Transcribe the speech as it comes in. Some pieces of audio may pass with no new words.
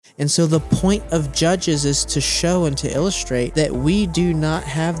And so the point of Judges is to show and to illustrate that we do not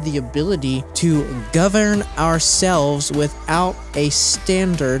have the ability to govern ourselves without a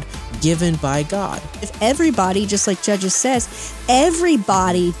standard given by God. If everybody, just like Judges says,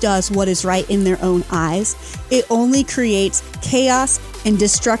 everybody does what is right in their own eyes, it only creates chaos and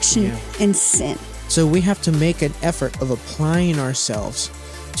destruction and sin. So we have to make an effort of applying ourselves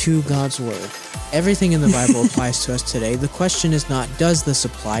to God's word. Everything in the Bible applies to us today. The question is not, does this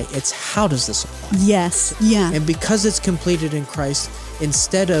apply? It's how does this apply? Yes, yeah. And because it's completed in Christ,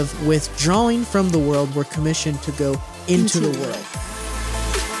 instead of withdrawing from the world, we're commissioned to go into the world.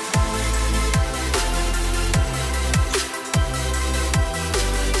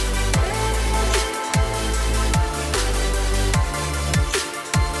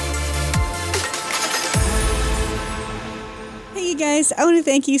 Guys, I want to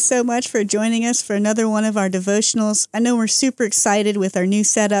thank you so much for joining us for another one of our devotionals. I know we're super excited with our new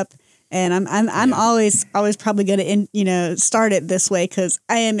setup, and I'm always probably going to start it this way because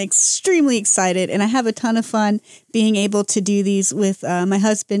I am extremely excited, and I have a ton of fun being able to do these with my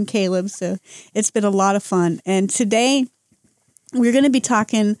husband Caleb. So it's been a lot of fun, and today we're going to be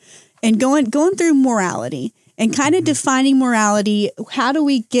talking and going through morality. And kind of defining morality, how do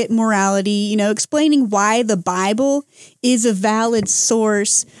we get morality, explaining why the Bible is a valid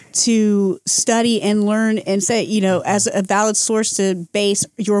source to study and learn and say, as a valid source to base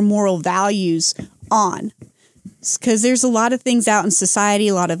your moral values on. Because there's a lot of things out in society,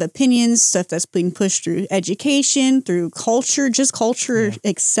 a lot of opinions, stuff that's being pushed through education, through culture, just culture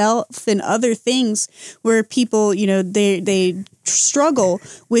itself and other things where people, they struggle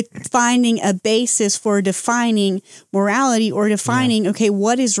with finding a basis for defining morality or defining,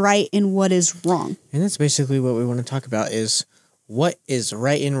 what is right and what is wrong. And that's basically what we want to talk about is what is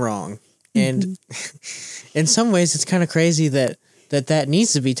right and wrong. And in some ways, it's kind of crazy that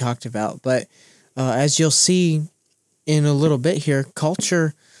needs to be talked about. But as you'll see in a little bit here,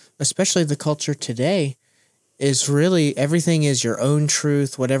 culture, especially the culture today, is really everything is your own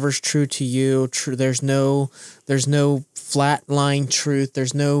truth. Whatever's true to you. There's no flat line truth.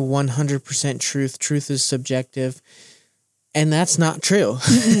 There's no 100% truth. Truth is subjective. And that's not true.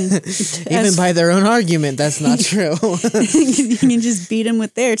 Even by their own argument, that's not true. You can just beat them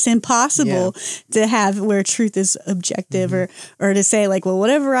with there. It's impossible to have where truth is objective or to say like, well,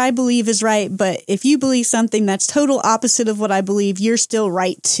 whatever I believe is right. But if you believe something that's total opposite of what I believe, you're still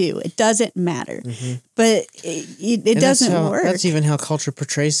right too. It doesn't matter. But it doesn't work. That's even how culture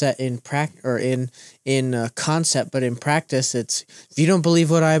portrays that in concept. But in practice, it's if you don't believe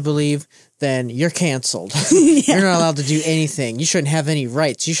what I believe, then you're canceled. You're not allowed to do anything. You shouldn't have any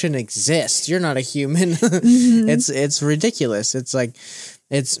rights. You shouldn't exist. You're not a human. It's ridiculous. It's like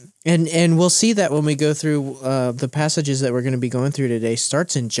and we'll see that when we go through the passages that we're going to be going through today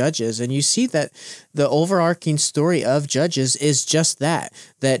starts in Judges, and you see that the overarching story of Judges is just that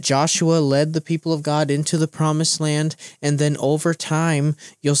Joshua led the people of God into the promised land, and then over time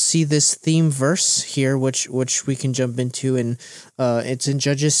you'll see this theme verse here, which we can jump into, and it's in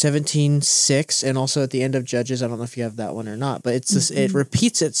Judges 17:6, and also at the end of Judges. I don't know if you have that one or not, but it's this, it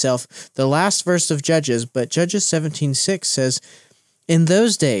repeats itself. The last verse of Judges, but Judges 17:6 says, "In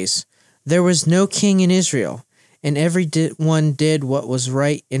those days, there was no king in Israel, and every one did what was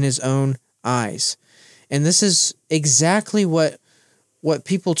right in his own eyes." And this is exactly what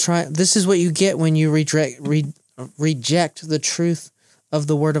people try. This is what you get when you reject the truth of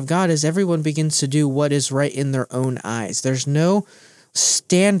the Word of God, is everyone begins to do what is right in their own eyes. There's no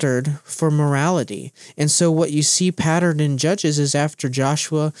standard for morality. And so what you see patterned in Judges is after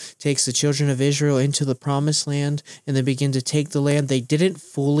Joshua takes the children of Israel into the promised land and they begin to take the land, they didn't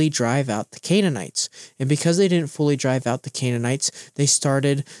fully drive out the Canaanites. And because they didn't fully drive out the Canaanites, they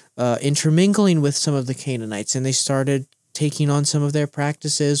started intermingling with some of the Canaanites, and they started taking on some of their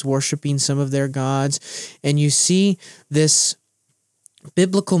practices, worshiping some of their gods. And you see this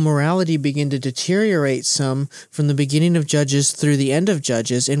biblical morality begin to deteriorate some from the beginning of Judges through the end of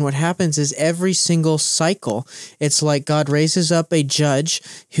Judges. And what happens is every single cycle, it's like God raises up a judge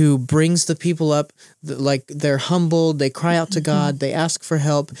who brings the people up, like they're humbled, they cry out to God, they ask for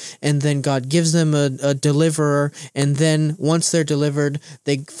help, and then God gives them a deliverer. And then once they're delivered,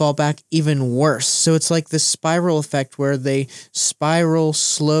 they fall back even worse. So it's like this spiral effect where they spiral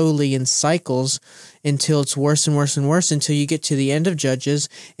slowly in cycles until it's worse and worse and worse until you get to the end of Judges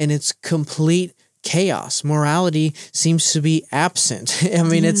and it's complete chaos. Morality seems to be absent. I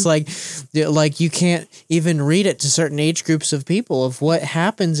mean, it's like you can't even read it to certain age groups of people of what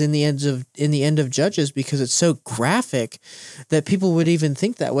happens in the end of Judges, because it's so graphic that people would even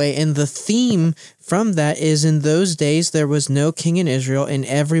think that way. And the theme from that is, in those days there was no king in Israel, and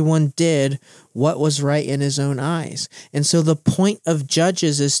everyone did what was right in his own eyes. And so the point of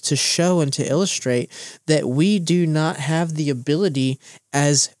Judges is to show and to illustrate that we do not have the ability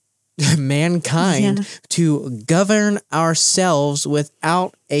as mankind to govern ourselves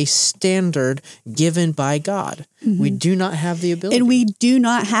without a standard given by God. We do not have the ability. And we do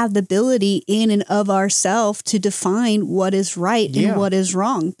not have the ability in and of ourselves to define what is right and what is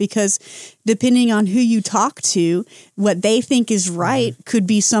wrong, because depending on who you talk to, what they think is right could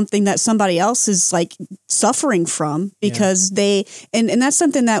be something that somebody else is like suffering from, because and that's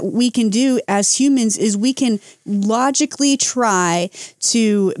something that we can do as humans, is we can logically try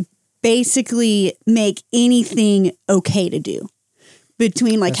to basically make anything okay to do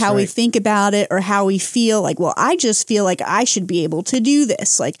between like how we think about it or how we feel. Like, well, I just feel like I should be able to do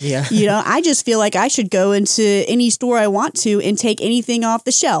this. Like, I just feel like I should go into any store I want to and take anything off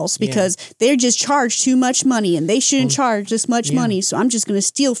the shelves because they're just charged too much money and they shouldn't charge this much money. So I'm just going to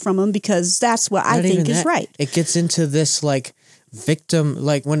steal from them because that's what I think is right. It gets into this like victim,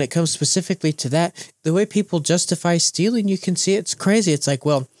 like when it comes specifically to that, the way people justify stealing, you can see it's crazy. It's like,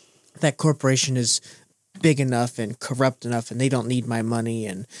 well, that corporation is big enough and corrupt enough and they don't need my money,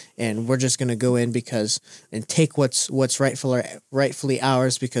 and we're just going to go in and take what's rightfully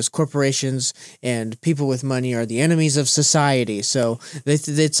ours, because corporations and people with money are the enemies of society. So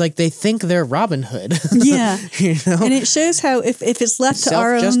it's like they think they're Robin Hood. And it shows how if it's left to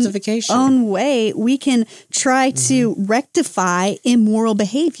our own way, we can try to rectify immoral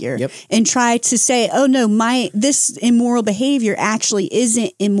behavior and try to say, oh no, this immoral behavior actually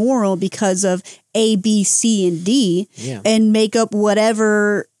isn't immoral because of A, B, C, and D, and make up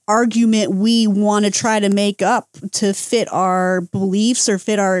whatever argument we want to try to make up to fit our beliefs or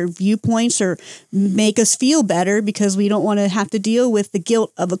fit our viewpoints or make us feel better, because we don't want to have to deal with the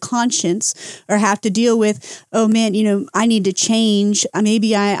guilt of a conscience or have to deal with, oh man, I need to change.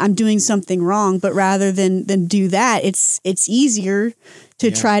 Maybe I'm doing something wrong, but rather than do that, it's easier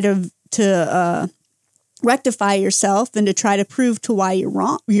to try to rectify yourself than to try to prove to why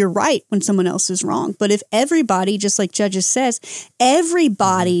you're right when someone else is wrong. But if everybody, just like Judges says,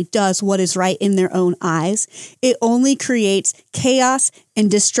 everybody does what is right in their own eyes, it only creates chaos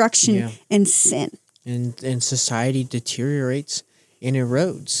and destruction and sin. And society deteriorates and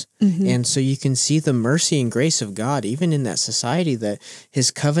erodes. And so you can see the mercy and grace of God even in that society, that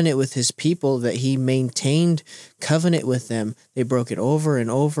his covenant with his people, that he maintained covenant with them. They broke it over and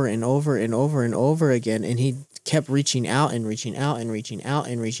over and over and over and over again, and he kept reaching out and reaching out and reaching out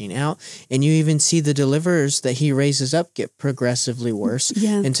and reaching out. And you even see the deliverers that he raises up get progressively worse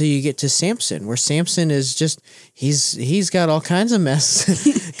until you get to Samson, where Samson is just, he's got all kinds of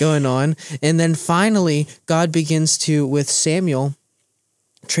mess going on. And then finally, God begins to, with Samuel,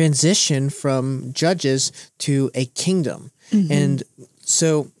 transition from judges to a kingdom. And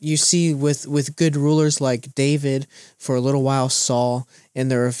so you see with good rulers like David, for a little while Saul, and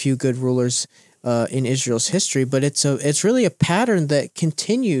there are a few good rulers in Israel's history, but it's really a pattern that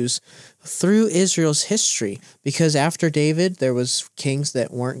continues through Israel's history, because after David there was kings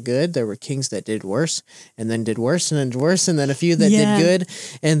that weren't good, there were kings that did worse, and then did worse, and then did worse, and then a few that did good,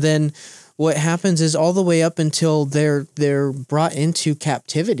 and then what happens is all the way up until they're brought into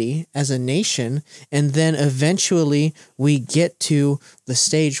captivity as a nation, and then eventually we get to the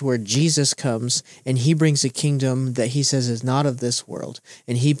stage where Jesus comes and he brings a kingdom that he says is not of this world,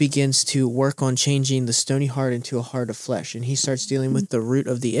 and he begins to work on changing the stony heart into a heart of flesh, and he starts dealing with the root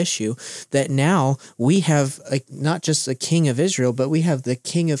of the issue, that now we have not just a king of Israel, but we have the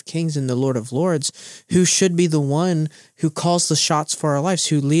King of Kings and the Lord of Lords, who should be the one who calls the shots for our lives,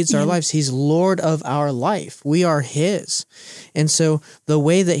 who leads our lives. He's Lord of our life. We are his. And so the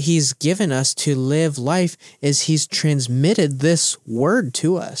way that he's given us to live life is he's transmitted this word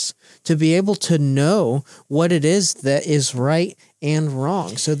to us to be able to know what it is that is right and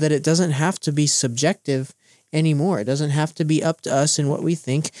wrong, so that it doesn't have to be subjective anymore. It doesn't have to be up to us and what we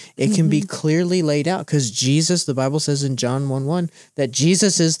think. It can be clearly laid out, because Jesus, the Bible says in John 1:1, that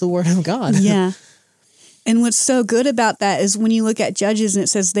Jesus is the Word of God. Yeah. And what's so good about that is when you look at Judges and it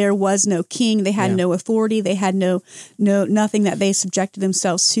says there was no king, they had no authority, they had no nothing that they subjected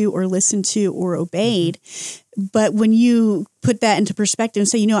themselves to or listened to or obeyed. But when you put that into perspective and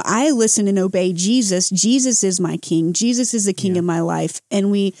say, I listen and obey Jesus. Jesus is my king. Jesus is the king of my life. And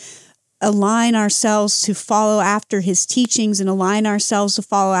we align ourselves to follow after his teachings and align ourselves to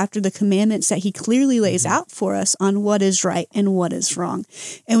follow after the commandments that he clearly lays out for us on what is right and what is wrong.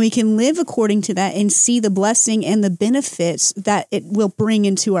 And we can live according to that and see the blessing and the benefits that it will bring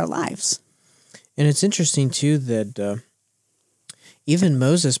into our lives. And it's interesting, too, that even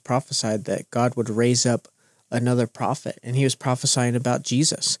Moses prophesied that God would raise up another prophet, and he was prophesying about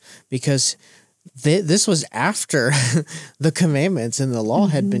Jesus, because this was after the commandments and the law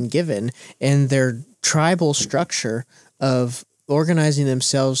had been given, and their tribal structure of organizing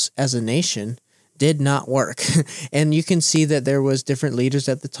themselves as a nation did not work. And you can see that there was different leaders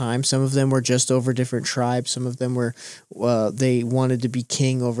at the time. Some of them were just over different tribes. Some of them were, they wanted to be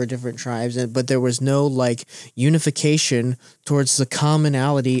king over different tribes. But there was no unification towards the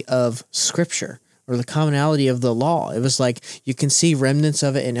commonality of Scripture or the commonality of the law. It was like you can see remnants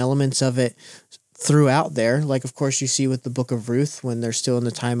of it and elements of it throughout there. Like, of course, you see with the book of Ruth, when they're still in the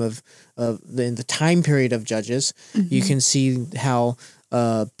time in the time period of Judges, you can see how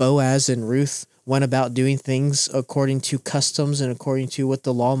Boaz and Ruth went about doing things according to customs and according to what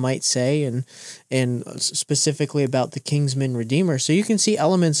the law might say, and specifically about the kinsman redeemer. So you can see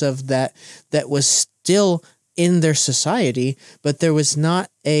elements of that was still in their society, but there was not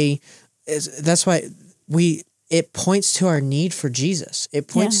that's why it points to our need for Jesus. It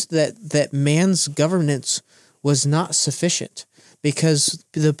points that man's governance was not sufficient because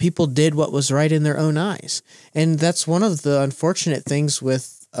the people did what was right in their own eyes. And that's one of the unfortunate things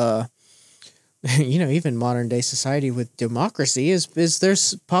with, even modern day society with democracy is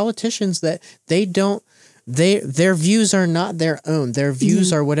there's politicians that their views are not their own. Their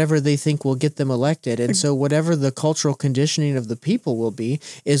views are whatever they think will get them elected. And so whatever the cultural conditioning of the people will be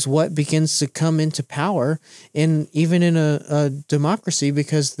is what begins to come into power even in a democracy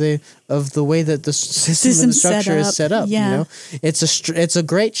because of the way that the system and the structure is set up. Yeah. It's a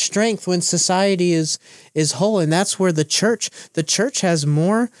great strength when society is whole. And that's where the church has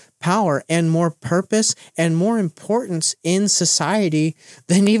more power and more purpose and more importance in society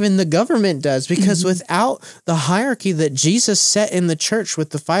than even the government does, because without the hierarchy that Jesus set in the church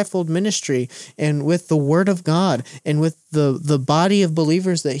with the fivefold ministry and with the word of God and with the body of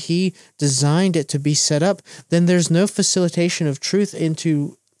believers that he designed it to be set up, then there's no facilitation of truth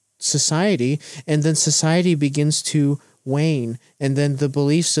into society, and then society begins to wane, and then the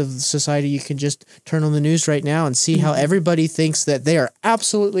beliefs of society, you can just turn on the news right now and see how everybody thinks that they are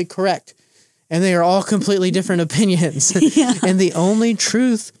absolutely correct and they are all completely different opinions. And the only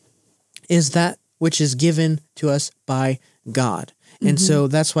truth is that which is given to us by God. And so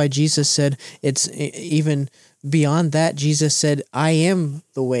that's why Jesus said, it's even beyond that, Jesus said, I am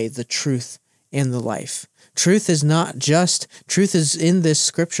the way, the truth, and the life. Truth is in this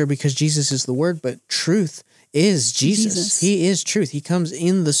scripture because Jesus is the word, but truth is Jesus. He is truth. He comes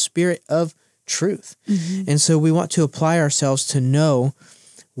in the spirit of truth. And so we want to apply ourselves to know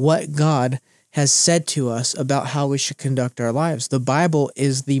what God has said to us about how we should conduct our lives. The Bible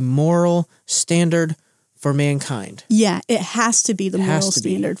is the moral standard for mankind. Yeah, it has to be the moral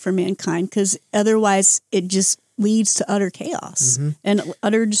standard for mankind, because otherwise it just leads to utter chaos and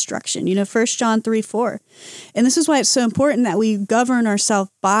utter destruction. 1 John 3:4. And this is why it's so important that we govern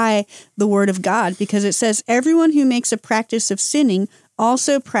ourselves by the word of God, because it says, everyone who makes a practice of sinning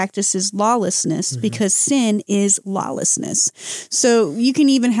also practices lawlessness, because sin is lawlessness. So you can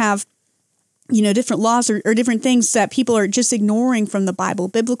even have different laws or different things that people are just ignoring from the Bible,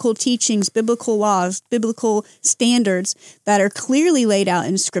 biblical teachings, biblical laws, biblical standards that are clearly laid out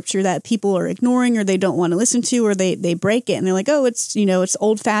in Scripture that people are ignoring or they don't want to listen to, or they break it and they're like, oh, it's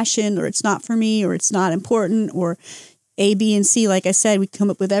old fashioned, or it's not for me, or it's not important, or A, B, and C. Like I said, we come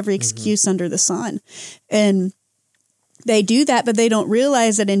up with every excuse under the sun. And they do that, but they don't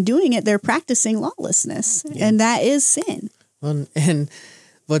realize that in doing it, they're practicing lawlessness, and that is sin. Well, and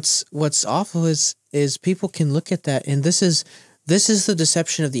what's awful is people can look at that, and this is the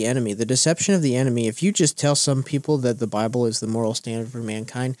deception of the enemy. The deception of the enemy, if you just tell some people that the Bible is the moral standard for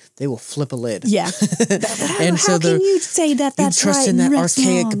mankind, they will flip a lid. Yeah. And how can you say that that's you trust right in that that's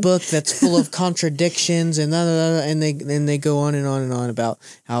archaic wrong? book that's full of contradictions and they go on and on and on about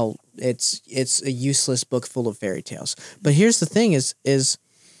how it's a useless book full of fairy tales. But here's the thing is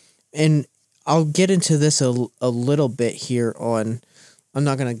and I'll get into this a little bit here on. I'm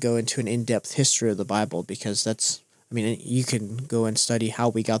not going to go into an in-depth history of the Bible because you can go and study how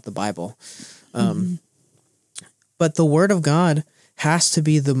we got the Bible. But the Word of God has to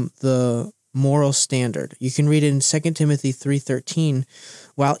be the moral standard. You can read it in 2 Timothy 3:13,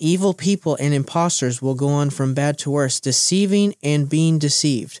 while evil people and impostors will go on from bad to worse, deceiving and being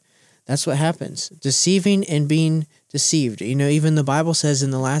deceived. That's what happens. Deceiving and being deceived. Even the Bible says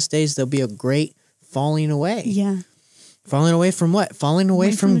in the last days there'll be a great falling away. Yeah. Falling away from what? Falling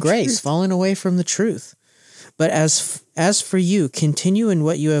away from grace. Truth. Falling away from the truth. But as for you, continue in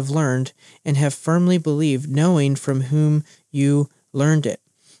what you have learned and have firmly believed, knowing from whom you learned it.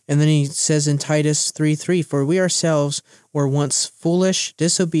 And then he says in Titus 3:3, for we ourselves were once foolish,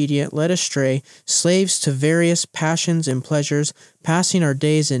 disobedient, led astray, slaves to various passions and pleasures, passing our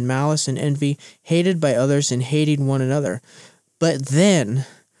days in malice and envy, hated by others and hating one another. But then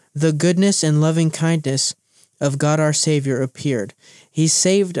the goodness and loving kindness of God our Savior appeared. He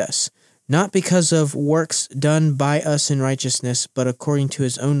saved us, not because of works done by us in righteousness, but according to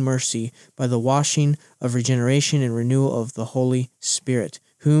his own mercy, by the washing of regeneration and renewal of the Holy Spirit,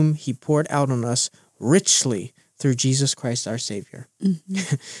 whom he poured out on us richly through Jesus Christ our Savior.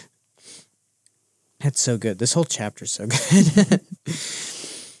 Mm-hmm. That's so good. This whole chapter is so good.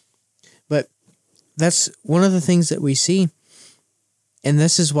 But that's one of the things that we see. And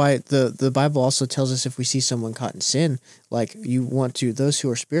this is why the Bible also tells us if we see someone caught in sin, like you want to, those who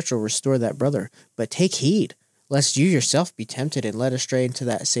are spiritual, restore that brother. But take heed, lest you yourself be tempted and led astray into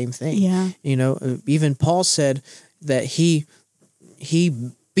that same thing. Yeah. Even Paul said that he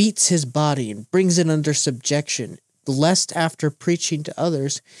beats his body and brings it under subjection, lest after preaching to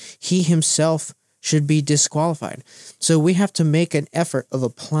others, he himself should be disqualified. So we have to make an effort of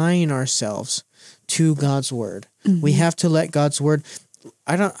applying ourselves to God's word. Mm-hmm. We have to let God's word.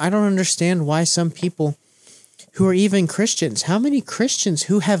 I don't understand why some people who are even Christians, how many Christians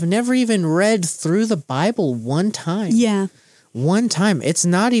who have never even read through the Bible one time? Yeah. One time. It's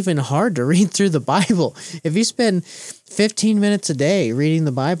not even hard to read through the Bible. If you spend 15 minutes a day reading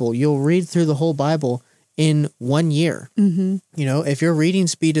the Bible, you'll read through the whole Bible in 1 year. Mm-hmm. If your reading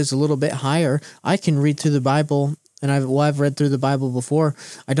speed is a little bit higher, I can read through the Bible, and I've read through the Bible before.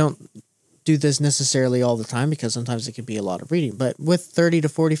 I don't do this necessarily all the time because sometimes it can be a lot of reading, but with 30 to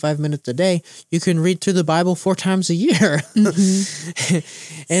 45 minutes a day, you can read through the Bible 4 times a year.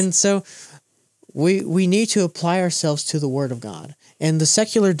 Mm-hmm. And so we need to apply ourselves to the Word of God. And the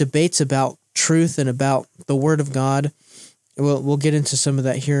secular debates about truth and about the Word of God, we'll get into some of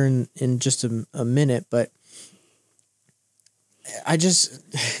that here in just a minute, but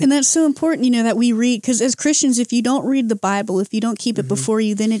and that's so important, that we read, because as Christians, if you don't read the Bible, if you don't keep it mm-hmm. before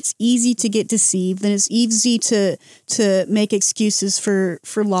you, then it's easy to get deceived. Then it's easy to make excuses for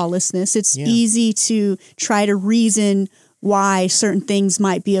lawlessness. It's easy to try to reason why certain things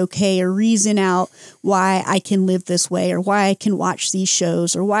might be okay, or reason out why I can live this way, or why I can watch these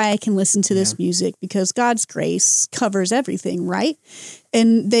shows, or why I can listen to this music, because God's grace covers everything, right?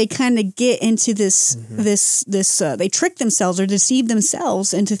 And they kind of get into this, mm-hmm. They trick themselves or deceive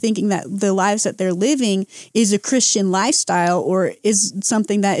themselves into thinking that the lives that they're living is a Christian lifestyle, or is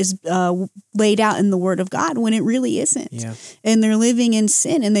something that is laid out in the Word of God, when it really isn't. Yeah. And they're living in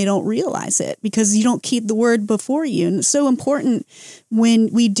sin and they don't realize it because you don't keep the Word before you. And it's so important when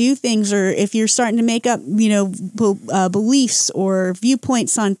we do things, or if you're starting to make up, beliefs or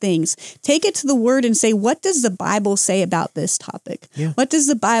viewpoints on things, take it to the Word and say, what does the Bible say about this topic? Yeah. What does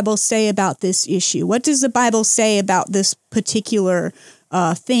the Bible say about this issue? What does the Bible say about this particular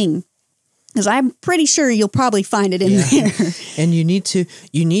thing? Because I'm pretty sure you'll probably find it in there. And you need to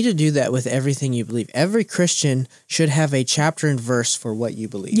do that with everything you believe. Every Christian should have a chapter and verse for what you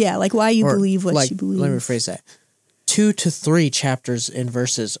believe. Yeah, like why you believe what you believe. Let me rephrase that. 2 to 3 chapters and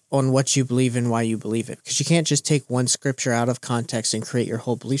verses on what you believe and why you believe it. Because you can't just take one scripture out of context and create your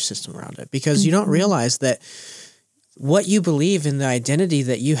whole belief system around it. Because mm-hmm. you don't realize that what you believe and the identity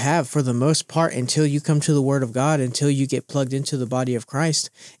that you have, for the most part, until you come to the Word of God, until you get plugged into the body of Christ,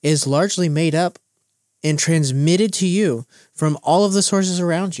 is largely made up and transmitted to you from all of the sources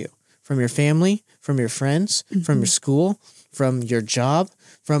around you, from your family, from your friends, mm-hmm. from your school, from your job,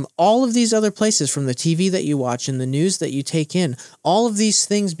 from all of these other places, from the TV that you watch and the news that you take in. All of these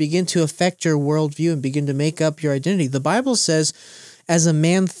things begin to affect your worldview and begin to make up your identity. The Bible says, as a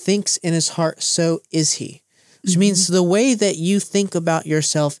man thinks in his heart, so is he. Which means the way that you think about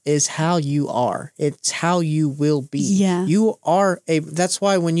yourself is how you are. It's how you will be. Yeah. You are that's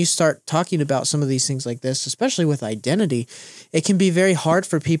why when you start talking about some of these things like this, especially with identity, it can be very hard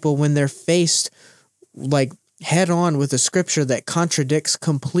for people when they're faced like head on with a scripture that contradicts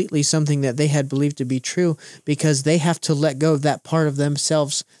completely something that they had believed to be true, because they have to let go of that part of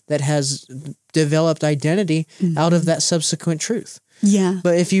themselves that has developed identity mm-hmm. out of that subsequent truth. Yeah.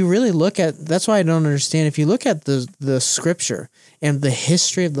 But if you really look at, that's why I don't understand, if you look at the scripture and the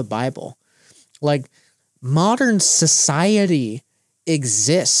history of the Bible, like modern society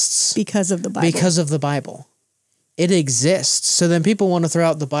exists because of the Bible. it exists. So then people want to throw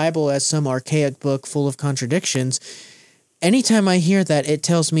out the Bible as some archaic book full of contradictions. Anytime I hear that, it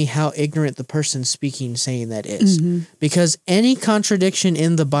tells me how ignorant the person speaking saying that is. Because any contradiction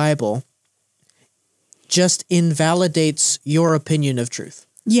in the Bible just invalidates your opinion of truth.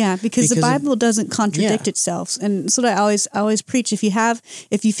 Yeah, because the Bible doesn't contradict itself. And that's what I always preach. If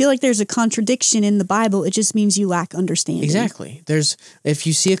you feel like there's a contradiction in the Bible, it just means you lack understanding. Exactly. If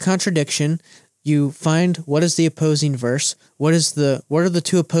you see a contradiction, you find what is the opposing verse, what are the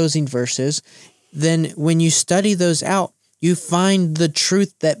two opposing verses. Then when you study those out, you find the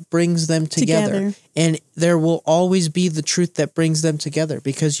truth that brings them together. And there will always be the truth that brings them together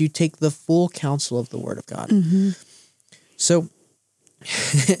because you take the full counsel of the Word of God. So,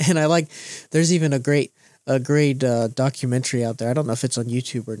 and there's even a great documentary out there. I don't know if it's on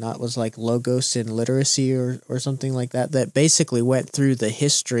YouTube or not. It was like Logos and Literacy or something like that basically went through the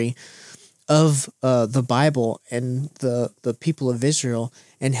history of the Bible and the people of Israel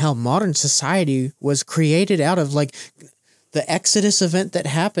and how modern society was created out of like the Exodus event that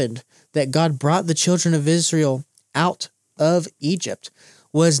happened, that God brought the children of Israel out of Egypt,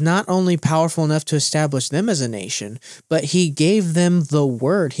 was not only powerful enough to establish them as a nation, but he gave them the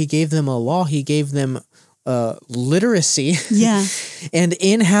word. He gave them a law. He gave them literacy. Yeah. And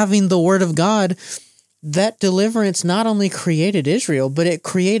in having the word of God, that deliverance not only created Israel, but it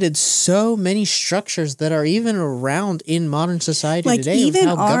created so many structures that are even around in modern society today even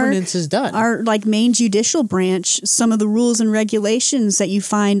of how governance is done. Our main judicial branch, some of the rules and regulations that you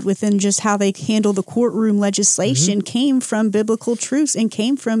find within just how they handle the courtroom legislation came from biblical truths and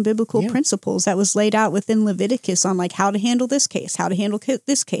came from biblical principles that was laid out within Leviticus on like how to handle this case, how to handle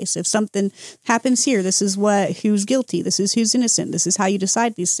this case. If something happens here, this is who's guilty, this is who's innocent, this is how you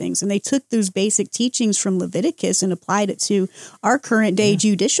decide these things. And they took those basic teachings from Leviticus and applied it to our current day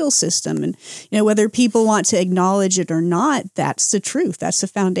judicial system. And, whether people want to acknowledge it or not, that's the truth. That's the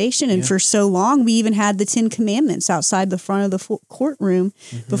foundation. And for so long, we even had the 10 Commandments outside the front of the courtroom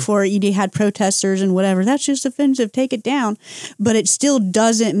before you had protesters and whatever. That's just offensive. Take it down. But it still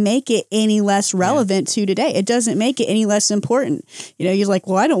doesn't make it any less relevant to today. It doesn't make it any less important. You're like,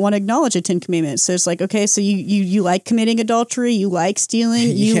 well, I don't want to acknowledge the 10 Commandments. So it's like, okay, so you like committing adultery, you like stealing,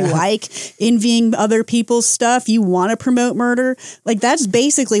 you like envying other people's stuff, you want to promote murder. Like that's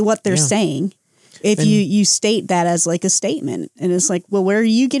basically what they're saying. If you state that as like a statement, and it's like, well, where are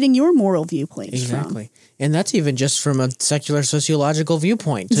you getting your moral viewpoints from? And that's even just from a secular sociological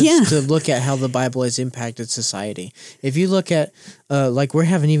viewpoint to look at how the Bible has impacted society. If you look at, we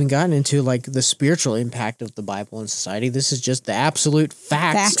haven't even gotten into like the spiritual impact of the Bible in society. This is just the absolute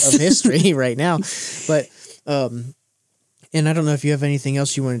facts. of history right now. But, and I don't know if you have anything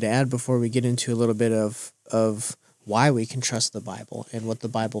else you wanted to add before we get into a little bit of why we can trust the Bible and what the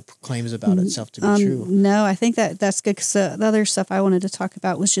Bible proclaims about itself to be true. No, I think that's good because the other stuff I wanted to talk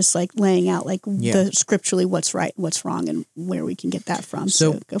about was just like laying out like the scripturally what's right, what's wrong, and where we can get that from.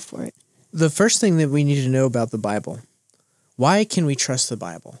 So go for it. The first thing that we need to know about the Bible, why can we trust the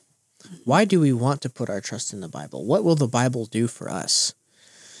Bible? Why do we want to put our trust in the Bible? What will the Bible do for us?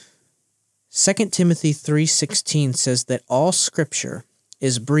 2 Timothy 3:16 says that all scripture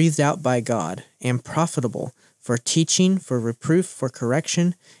is breathed out by God and profitable for teaching, for reproof, for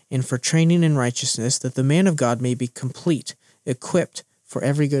correction, and for training in righteousness, that the man of God may be complete, equipped for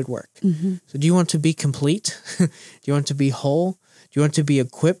every good work. So do you want to be complete? Do you want to be whole? Do you want to be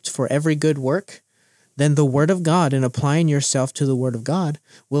equipped for every good work? Then the Word of God and applying yourself to the Word of God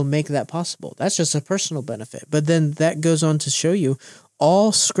will make that possible. That's just a personal benefit. But then that goes on to show you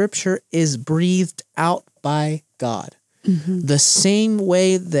all Scripture is breathed out by God. The same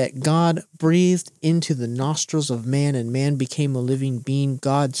way that God breathed into the nostrils of man and man became a living being,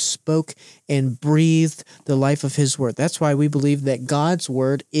 God spoke and breathed the life of his word. That's why we believe that God's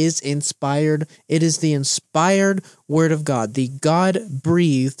word is inspired. It is the inspired word of God, the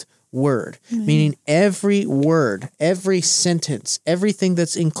God-breathed word, meaning every word, every sentence, everything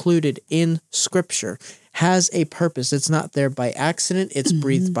that's included in Scripture has a purpose. It's not there by accident. It's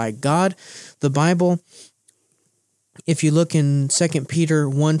breathed by God. The Bible, if you look in 2 Peter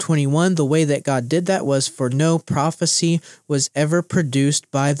 1:21, the way that God did that was, for no prophecy was ever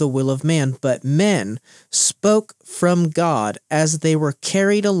produced by the will of man, but men spoke from God as they were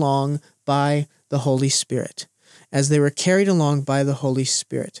carried along by the Holy Spirit. As they were carried along by the Holy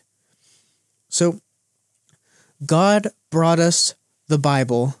Spirit. So, God brought us the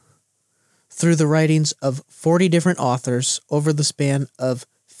Bible through the writings of 40 different authors over the span of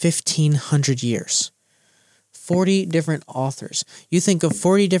 1,500 years. 40 different authors. You think of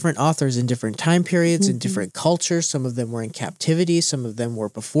 40 different authors in different time periods, in different cultures. Some of them were in captivity. Some of them were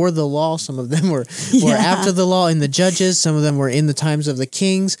before the law. Some of them were after the law in the judges. Some of them were in the times of the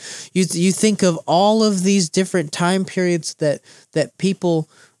kings. You think of all of these different time periods that people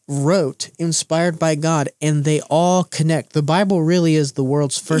wrote, inspired by God, and they all connect. The Bible really is the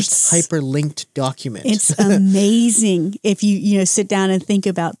world's first hyperlinked document. It's amazing if you sit down and think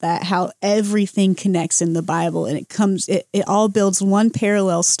about that, how everything connects in the Bible, and it all builds one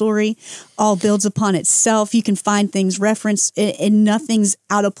parallel story, all builds upon itself. You can find things referenced, and nothing's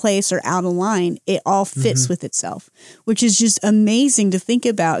out of place or out of line. It all fits with itself, which is just amazing to think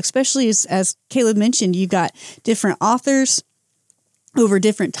about, especially as Caleb mentioned, you've got different authors over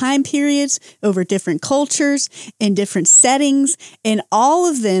different time periods, over different cultures, in different settings, and all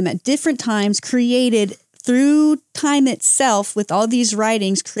of them at different times created through time itself with all these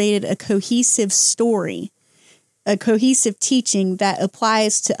writings created a cohesive story, a cohesive teaching that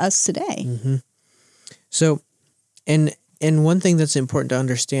applies to us today. Mm-hmm. So, and one thing that's important to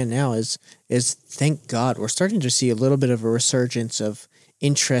understand now is thank God we're starting to see a little bit of a resurgence of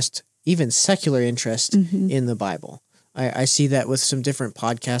interest, even secular interest in the Bible. I see that with some different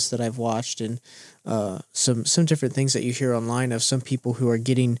podcasts that I've watched and some different things that you hear online of some people who are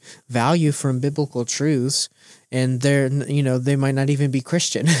getting value from biblical truths, and they might not even be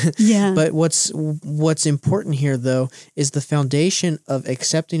Christian. Yeah. But what's important here though is the foundation of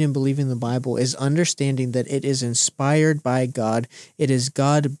accepting and believing the Bible is understanding that it is inspired by God. It is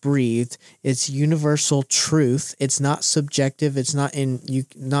God breathed. It's universal truth. It's not subjective. It's not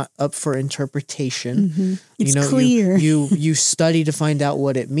not up for interpretation. It's clear. You study to find out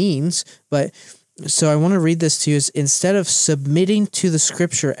what it means, but. So I want to read this to you. Is instead of submitting to the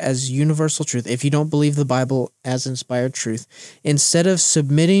scripture as universal truth, if you don't believe the Bible as inspired truth, instead of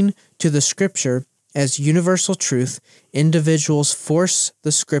submitting to the scripture as universal truth, individuals force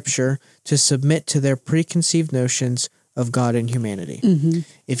the scripture to submit to their preconceived notions of God and humanity.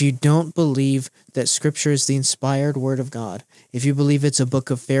 If you don't believe that scripture is the inspired word of God, if you believe it's a book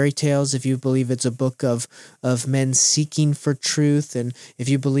of fairy tales, if you believe it's a book of men seeking for truth, and if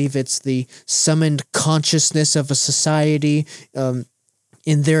you believe it's the summoned consciousness of a society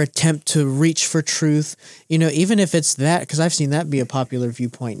in their attempt to reach for truth, even if it's that, because I've seen that be a popular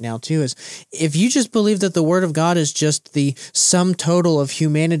viewpoint now too, is if you just believe that the word of God is just the sum total of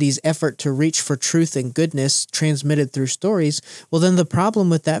humanity's effort to reach for truth and goodness transmitted through stories, well then the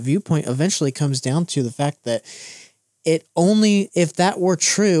problem with that viewpoint eventually comes down to the fact that if that were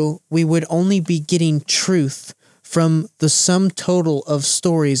true, we would only be getting truth from the sum total of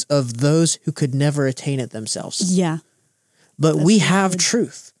stories of those who could never attain it themselves. Yeah. But we have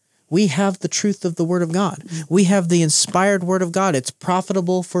truth. We have the truth of the Word of God. We have the inspired Word of God. It's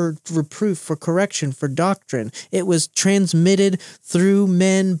profitable for reproof, for correction, for doctrine. It was transmitted through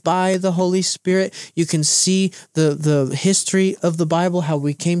men by the Holy Spirit. You can see the history of the Bible, how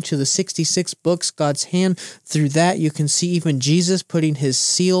we came to the 66 books, God's hand. Through that, you can see even Jesus putting his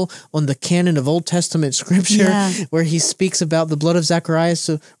seal on the canon of Old Testament Scripture, where he speaks about the blood of Zacharias,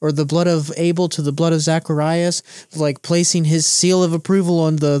 or the blood of Abel to the blood of Zacharias, like placing his seal of approval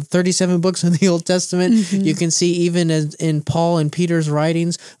on the 37 books of the Old Testament. You can see even in Paul and Peter's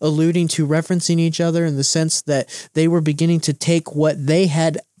writings alluding to referencing each other in the sense that they were beginning to take what they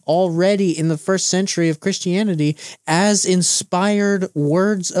had already in the first century of Christianity as inspired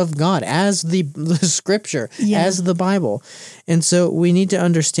words of God, as the scripture, as the Bible. And so we need to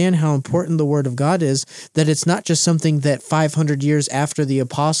understand how important the word of God is, that it's not just something that 500 years after the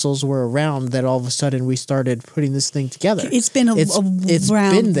apostles were around that all of a sudden we started putting this thing together. It's been it's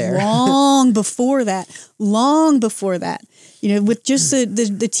been there long before that. With just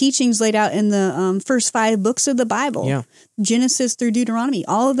the teachings laid out in the first 5 books of the Bible, Genesis through Deuteronomy,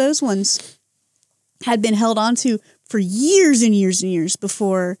 all of those ones had been held onto for years and years and years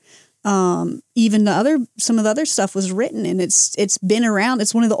before even some of the other stuff was written, and it's been around.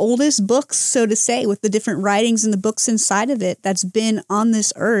 It's one of the oldest books, so to say, with the different writings and the books inside of it that's been on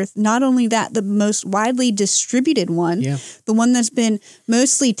this earth. Not only that, the most widely distributed one, the one that's been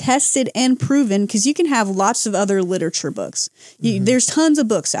mostly tested and proven, because you can have lots of other literature books. There's tons of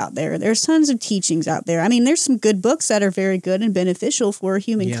books out there. There's tons of teachings out there. I mean, there's some good books that are very good and beneficial for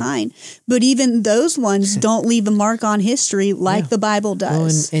humankind, but even those ones don't leave a mark on history like the Bible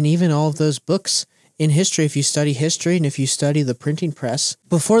does. Well, and even all of those books in history, if you study history and if you study the printing press,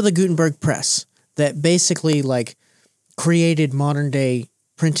 before the Gutenberg press that basically created modern day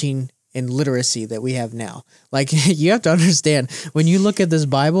printing in literacy that we have now. Like, you have to understand, when you look at this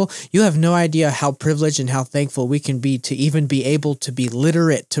Bible, you have no idea how privileged and how thankful we can be to even be able to be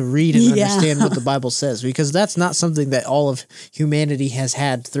literate, to read and understand what the Bible says, because that's not something that all of humanity has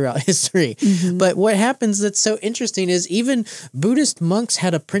had throughout history. But what happens that's so interesting is even Buddhist monks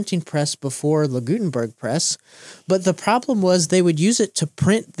had a printing press before the Gutenberg press, but the problem was they would use it to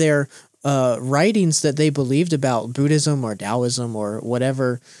print their writings that they believed about Buddhism or Taoism or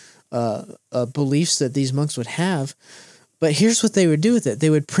whatever beliefs that these monks would have. But here's what they would do with it. They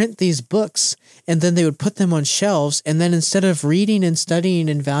would print these books, and then they would put them on shelves, and then instead of reading and studying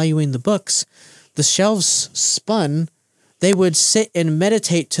and valuing the books, the shelves spun. They would sit and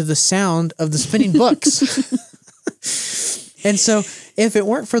meditate to the sound of the spinning books. And so if it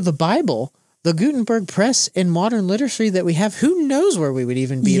weren't for the Bible, the Gutenberg press and modern literacy that we have, who knows where we would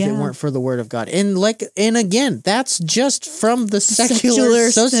even be if it weren't for the Word of God. And again, that's just from the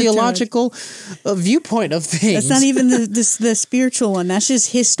secular sociological viewpoint of things. That's not even the spiritual one. That's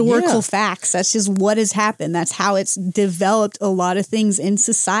just historical facts. That's just what has happened. That's how it's developed. A lot of things in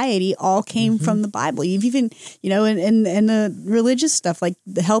society all came from the Bible. You've even, in the religious stuff, like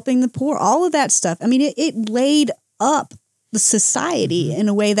helping the poor, all of that stuff. I mean, it laid up the society in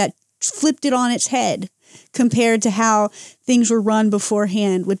a way that flipped it on its head compared to how things were run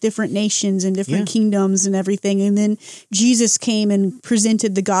beforehand with different nations and different kingdoms and everything. And then Jesus came and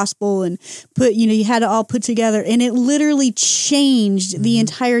presented the gospel and you had it all put together, and it literally changed the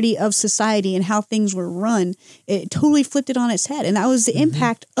entirety of society and how things were run. It totally flipped it on its head. And that was the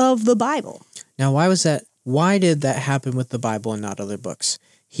impact of the Bible. Now, why was that? Why did that happen with the Bible and not other books?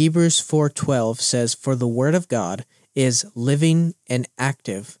 Hebrews 4:12 says, "For the word of God is living and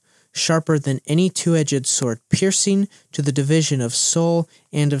active, sharper than any two-edged sword, piercing to the division of soul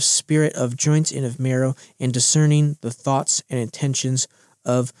and of spirit, of joints and of marrow, and discerning the thoughts and intentions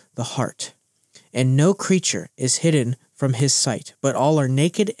of the heart. And no creature is hidden from his sight, but all are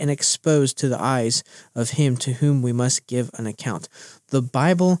naked and exposed to the eyes of him to whom we must give an account." The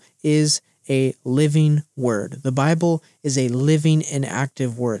Bible is a living word. The Bible is a living and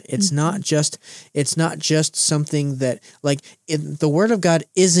active word. It's not just something that, the word of God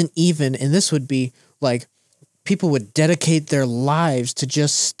isn't even, and this would be like, people would dedicate their lives to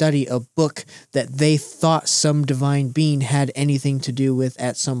just study a book that they thought some divine being had anything to do with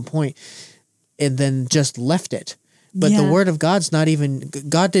at some point, and then just left it. But the word of God's not even,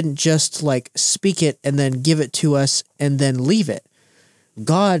 God didn't just speak it and then give it to us and then leave it.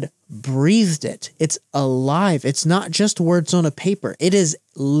 God breathed it. It's alive. It's not just words on a paper. It is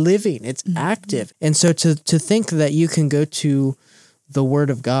living. It's active. And so to think that you can go to the Word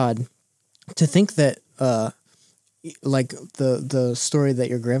of God, to think that the story that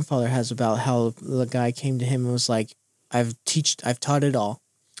your grandfather has about how the guy came to him and was like, I've taught it all.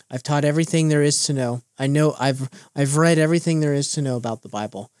 I've taught everything there is to know. I know I've read everything there is to know about the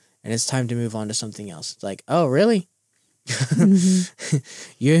Bible, and it's time to move on to something else. It's like, oh, really?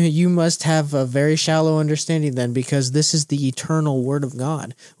 You must have a very shallow understanding then, because this is the eternal Word of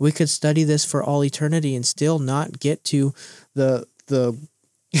God. We could study this for all eternity and still not get to the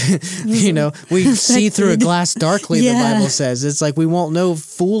we see through a glass darkly, the Bible says. It's like we won't know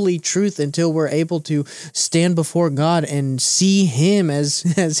fully truth until we're able to stand before God and see Him as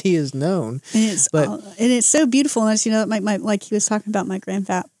He is known. And it's so beautiful. And like he was talking about my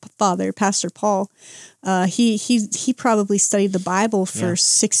grandfather, Pastor Paul. He probably studied the Bible for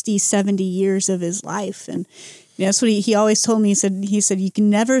 60, 70 years of his life. And that's what he always told me. He said, you can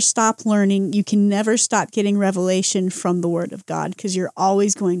never stop learning. You can never stop getting revelation from the Word of God, because you're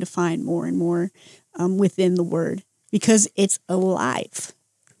always going to find more and more within the Word, because it's alive.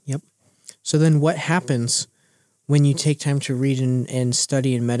 Yep. So then what happens when you take time to read and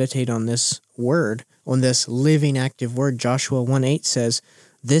study and meditate on this Word, on this living, active Word? Joshua 1:8 says,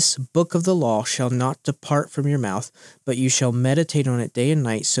 "This book of the law shall not depart from your mouth, but you shall meditate on it day and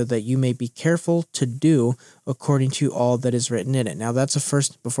night, so that you may be careful to do according to all that is written in it." Now that's a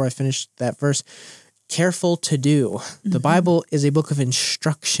first, before I finish that verse, careful to do. The Bible is a book of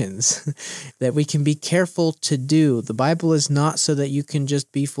instructions that we can be careful to do. The Bible is not so that you can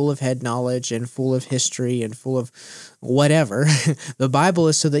just be full of head knowledge and full of history and full of whatever. The Bible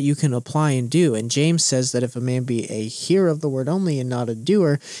is so that you can apply and do. And James says that if a man be a hearer of the word only and not a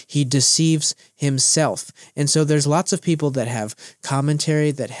doer, he deceives himself. And so there's lots of people that have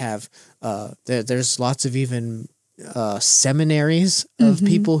commentary, that have, there's lots of even seminaries of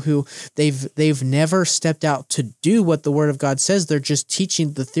people who they've never stepped out to do what the Word of God says. They're just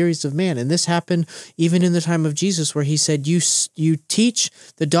teaching the theories of man. And this happened even in the time of Jesus, where he said, you teach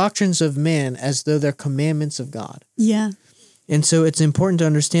the doctrines of man as though they're commandments of God. Yeah. And so it's important to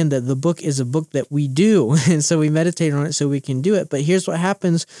understand that the book is a book that we do. And so we meditate on it so we can do it. But here's what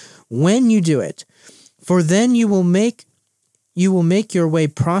happens when you do it. For then you will make your way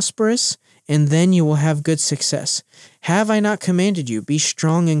prosperous, and then you will have good success. Have I not commanded you? Be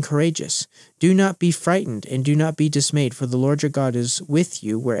strong and courageous. Do not be frightened, and do not be dismayed, for the Lord your God is with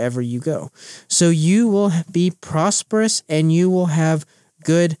you wherever you go. So you will be prosperous, and you will have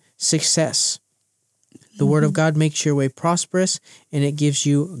good success. The word of God makes your way prosperous, and it gives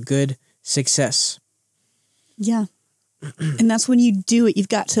you good success. Yeah. And that's when you do it, you've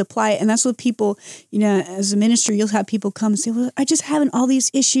got to apply it. And that's what people, as a minister, you'll have people come and say, well, I just having all these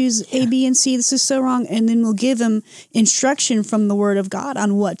issues, A, B, and C. This is so wrong. And then we'll give them instruction from the word of God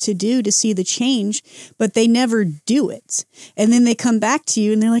on what to do to see the change, but they never do it. And then they come back to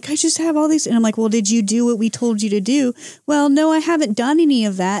you and they're like, I just have all these. And I'm like, well, did you do what we told you to do? Well, no, I haven't done any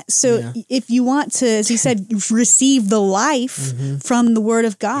of that. So if you want to, as he said, receive the life from the word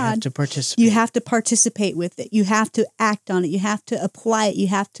of God, you have to participate with it. You have to act on it. You have to apply it. You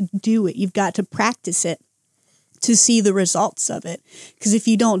have to do it. You've got to practice it to see the results of it. Because if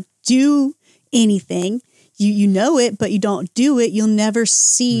you don't do anything, you know it, but you don't do it, you'll never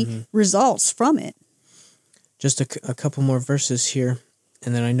see results from it. Just a couple more verses here,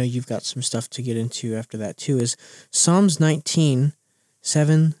 and then I know you've got some stuff to get into after that too, is Psalms 19,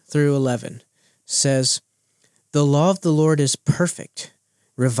 7 through 11 says, the law of the Lord is perfect,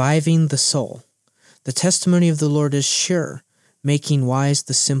 reviving the soul. The testimony of the Lord is sure, making wise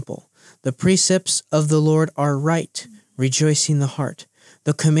the simple. The precepts of the Lord are right, rejoicing the heart.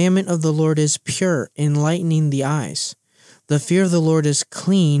 The commandment of the Lord is pure, enlightening the eyes. The fear of the Lord is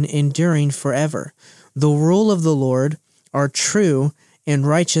clean, enduring forever. The rule of the Lord are true and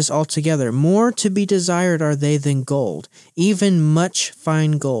righteous altogether. More to be desired are they than gold, even much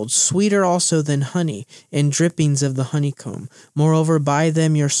fine gold, sweeter also than honey, and drippings of the honeycomb. Moreover, by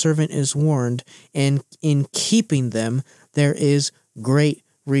them your servant is warned, and in keeping them there is great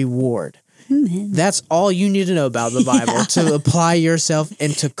reward. Amen. That's all you need to know about the Bible, to apply yourself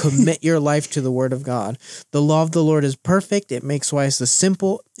and to commit your life to the Word of God. The law of the Lord is perfect. It makes wise the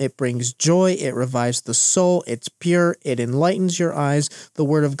simple. It brings joy. It revives the soul. It's pure. It enlightens your eyes. The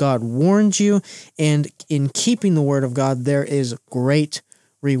Word of God warns you. And in keeping the Word of God, there is great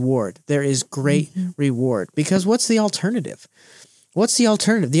reward. There is great reward. Because what's the alternative? What's the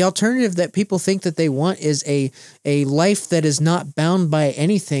alternative? The alternative that people think that they want is a life that is not bound by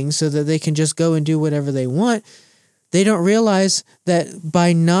anything so that they can just go and do whatever they want. They don't realize that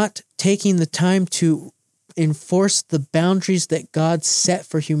by not taking the time to enforce the boundaries that God set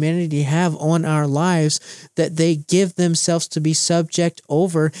for humanity to have on our lives, that they give themselves to be subject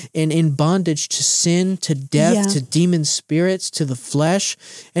over and in bondage to sin, to death, to demon spirits, to the flesh.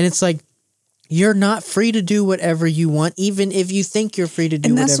 And it's like, you're not free to do whatever you want, even if you think you're free to do whatever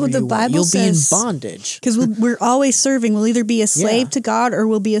you want. And that's what the Bible says. You'll be in bondage. Because we're always serving. We'll either be a slave to God or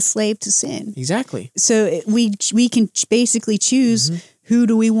we'll be a slave to sin. Exactly. So we can basically choose who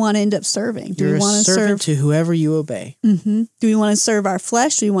do we want to end up serving. Do you're we want to serve to whoever you obey. Do we want to serve our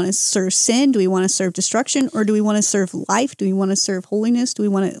flesh? Do we want to serve sin? Do we want to serve destruction? Or do we want to serve life? Do we want to serve holiness? Do we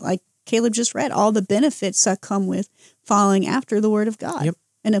want to, like Caleb just read, all the benefits that come with following after the Word of God? Yep.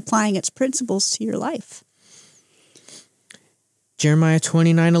 And applying its principles to your life. Jeremiah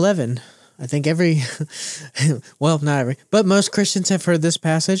 29:11. I think not every, but most Christians have heard this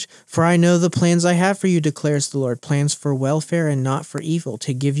passage. For I know the plans I have for you, declares the Lord, plans for welfare and not for evil,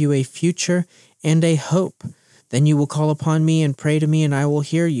 to give you a future and a hope. Then you will call upon me and pray to me, and I will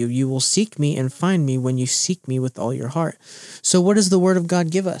hear you. You will seek me and find me when you seek me with all your heart. So what does the Word of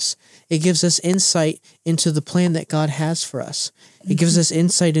God give us? It gives us insight into the plan that God has for us. It gives us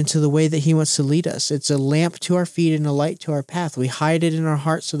insight into the way that He wants to lead us. It's a lamp to our feet and a light to our path. We hide it in our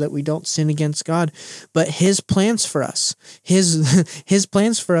heart so that we don't sin against God. But His plans for us, His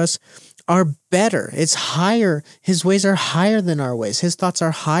plans for us are better. It's higher. His ways are higher than our ways. His thoughts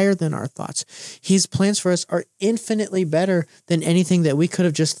are higher than our thoughts. His plans for us are infinitely better than anything that we could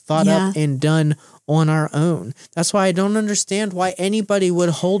have just thought up and done on our own. That's why I don't understand why anybody would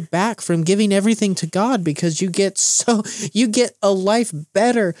hold back from giving everything to God, because you get a life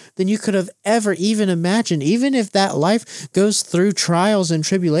better than you could have ever even imagined. Even if that life goes through trials and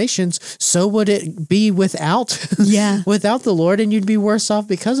tribulations, so would it be without the Lord, and you'd be worse off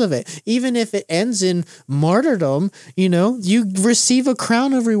because of it. Even if it ends in martyrdom, you receive a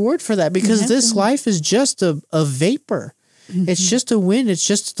crown of reward for that, because this life is just a vapor. It's just a wind. It's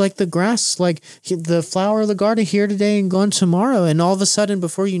just like the grass, like the flower of the garden, here today and gone tomorrow. And all of a sudden,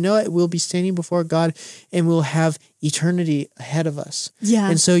 before you know it, we'll be standing before God and we'll have eternity ahead of us. Yeah.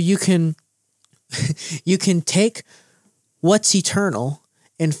 And so you can take what's eternal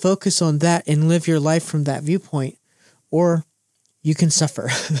and focus on that and live your life from that viewpoint, or you can suffer.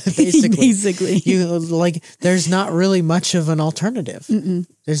 Basically, there's not really much of an alternative.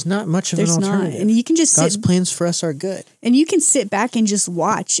 There's not much of an alternative. And you can just God's plans for us are good. And you can sit back and just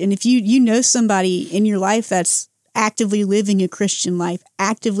watch. And if you know somebody in your life that's actively living a Christian life,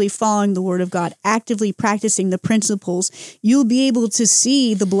 actively following the Word of God, actively practicing the principles, you'll be able to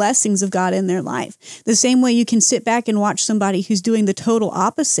see the blessings of God in their life. The same way you can sit back and watch somebody who's doing the total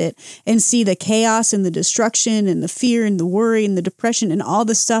opposite and see the chaos and the destruction and the fear and the worry and the depression and all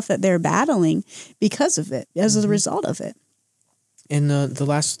the stuff that they're battling because of it, as a result of it. And the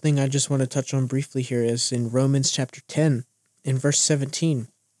last thing I just want to touch on briefly here is in Romans chapter 10, in verse 17.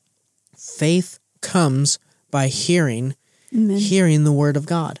 Faith comes by hearing the Word of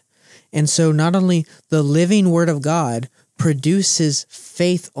God. And so not only the living Word of God produces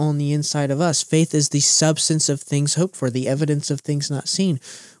faith on the inside of us. Faith is the substance of things hoped for, the evidence of things not seen.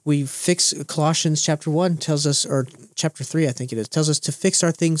 We fix Colossians chapter 1 tells us, or chapter 3 I think it is, tells us to fix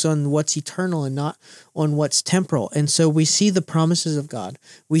our things on what's eternal and not on what's temporal. And so we see the promises of God.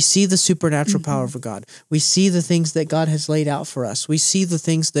 We see the supernatural power of God. We see the things that God has laid out for us. We see the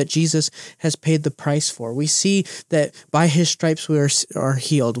things that Jesus has paid the price for. We see that by his stripes we are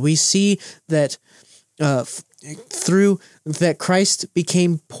healed. We see that through that Christ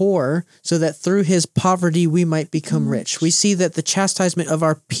became poor so that through his poverty we might become rich. We see that the chastisement of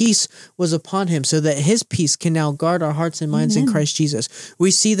our peace was upon him so that his peace can now guard our hearts and minds in Christ Jesus. We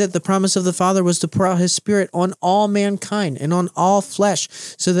see that the promise of the Father was to pour out his Spirit on all mankind and on all flesh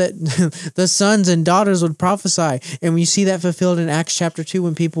so that the sons and daughters would prophesy. And we see that fulfilled in Acts chapter 2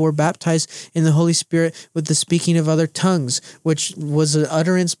 when people were baptized in the Holy Spirit with the speaking of other tongues, which was an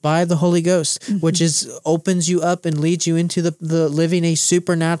utterance by the Holy Ghost, which opens you up and leads you into the living a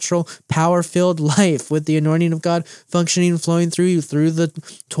supernatural, power-filled life with the anointing of God functioning and flowing through you through the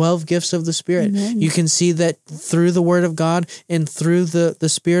 12 gifts of the Spirit. You can see that through the Word of God and through the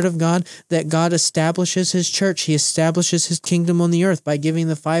Spirit of God that God establishes his church. He establishes his kingdom on the earth by giving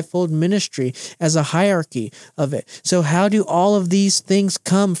the fivefold ministry as a hierarchy of it. So how do all of these things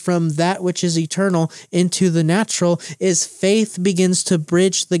come from that which is eternal into the natural is faith begins to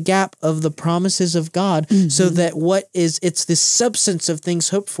bridge the gap of the promises of God so that it's the substance of things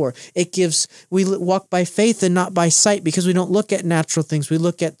hoped for. We walk by faith and not by sight because we don't look at natural things. We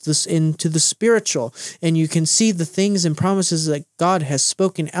look at this into the spiritual, and you can see the things and promises that God has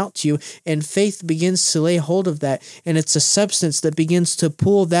spoken out to you, and faith begins to lay hold of that, and it's a substance that begins to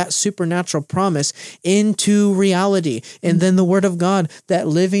pull that supernatural promise into reality. And then the Word of God, that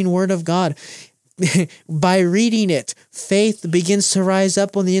living Word of God, by reading it, faith begins to rise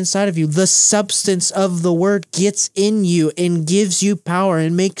up on the inside of you. The substance of the Word gets in you and gives you power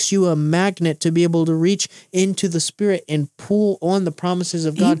and makes you a magnet to be able to reach into the Spirit and pull on the promises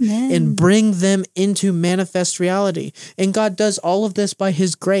of God and bring them into manifest reality. And God does all of this by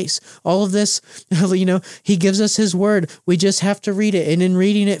his grace. All of this, he gives us his Word. We just have to read it. And in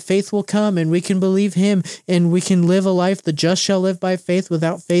reading it, faith will come and we can believe him and we can live a life. The just shall live by faith.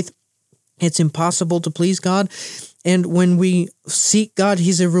 Without faith, it's impossible to please God. And when we seek God,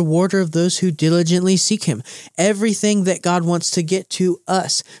 he's a rewarder of those who diligently seek him. Everything that God wants to get to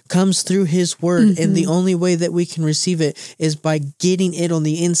us comes through his Word. And the only way that we can receive it is by getting it on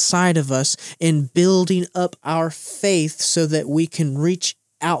the inside of us and building up our faith so that we can reach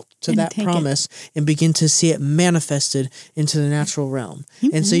out to that promise and begin to see it manifested into the natural realm.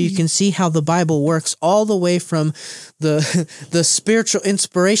 And so you can see how the Bible works all the way from the spiritual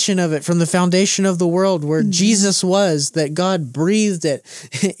inspiration of it, from the foundation of the world where Jesus was, that God breathed it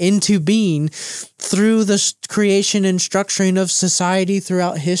into being, through the creation and structuring of society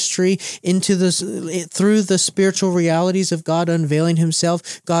throughout history, through the spiritual realities of God unveiling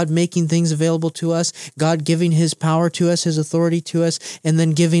himself, God making things available to us, God giving his power to us, his authority to us, and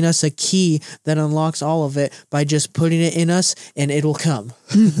then giving us a key that unlocks all of it by just putting it in us and it will come.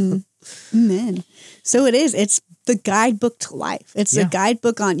 Amen. So it is. It's the guidebook to life. It's a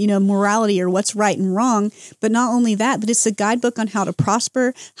guidebook on, morality or what's right and wrong. But not only that, but it's a guidebook on how to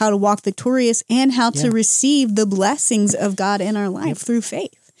prosper, how to walk victorious, and how to receive the blessings of God in our life through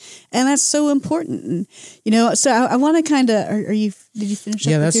faith. And that's so important. And, so I want to kind of, did you finish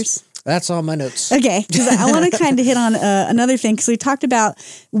up with yours? That's all my notes. Okay, because I want to kind of hit on another thing, because we talked about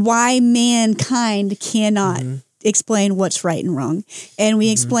why mankind cannot explain what's right and wrong. And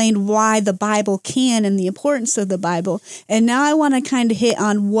we explained why the Bible can and the importance of the Bible. And now I want to kind of hit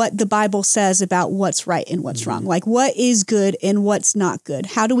on what the Bible says about what's right and what's wrong. Like what is good and what's not good.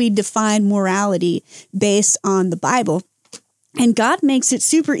 How do we define morality based on the Bible? And God makes it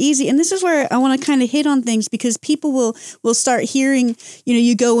super easy. And this is where I want to kind of hit on things, because people will start hearing,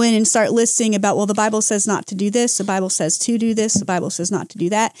 you go in and start listing about, well, the Bible says not to do this. The Bible says to do this. The Bible says not to do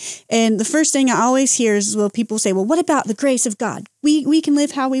that. And the first thing I always hear is, well, people say, well, what about the grace of God? We can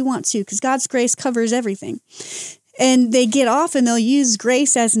live how we want to because God's grace covers everything. And they get off and they'll use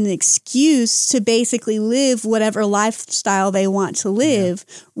grace as an excuse to basically live whatever lifestyle they want to live,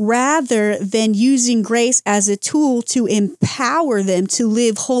 rather than using grace as a tool to empower them to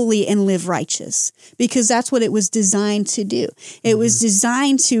live holy and live righteous, because that's what it was designed to do. It was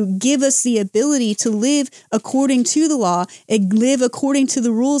designed to give us the ability to live according to the law and live according to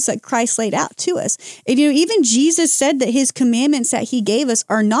the rules that Christ laid out to us. And, even Jesus said that his commandments that he gave us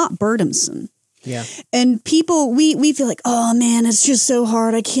are not burdensome. Yeah. And people, we feel like, oh man, it's just so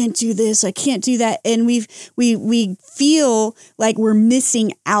hard. I can't do this. I can't do that. And we feel like we're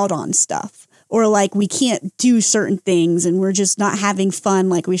missing out on stuff, or like we can't do certain things and we're just not having fun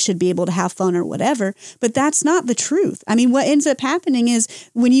like we should be able to have fun or whatever. But that's not the truth. I mean, what ends up happening is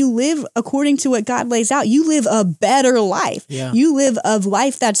when you live according to what God lays out, you live a better life. Yeah. You live a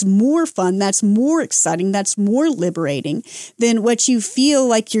life that's more fun, that's more exciting, that's more liberating than what you feel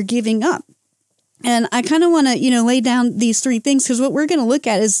like you're giving up. And I kind of want to, lay down these three things, because what we're going to look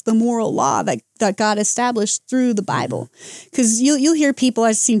at is the moral law that God established through the Bible. Because you'll hear people,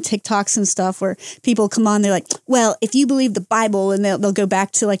 I've seen TikToks and stuff where people come on, they're like, well, if you believe the Bible, and they'll go back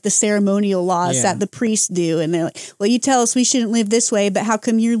to like the ceremonial laws that the priests do. And they're like, well, you tell us we shouldn't live this way, but how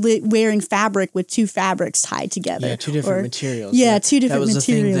come you're wearing fabric with two fabrics tied together? Yeah, two different materials. Yeah, two different materials. That was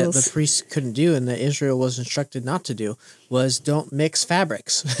the thing that the priests couldn't do, and that Israel was instructed not to do, was don't mix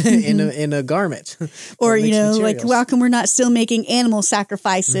fabrics in a garment. Or, like, how come we're not still making animal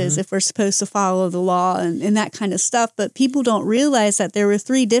sacrifices if we're supposed to follow the law and that kind of stuff. But people don't realize that there were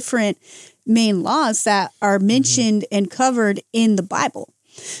three different main laws that are mentioned and covered in the Bible.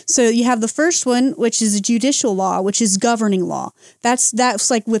 So you have the first one, which is a judicial law, which is governing law. That's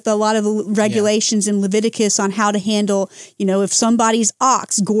like with a lot of regulations in Leviticus on how to handle, if somebody's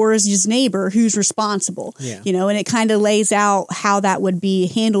ox gores his neighbor, who's responsible, and it kind of lays out how that would be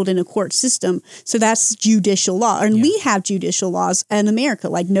handled in a court system. So that's judicial law. And we have judicial laws in America,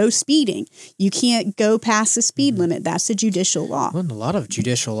 like no speeding. You can't go past the speed limit. That's a judicial law. Well, and a lot of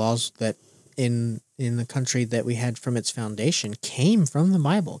judicial laws that in the country that we had from its foundation came from the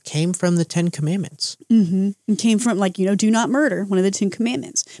Bible, came from the 10 Commandments. And came from, do not murder, one of the 10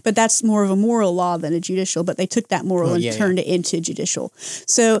 Commandments. But that's more of a moral law than a judicial, but they took that moral and turned it into judicial.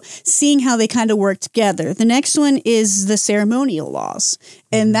 So seeing how they kind of work together. The next one is the ceremonial laws.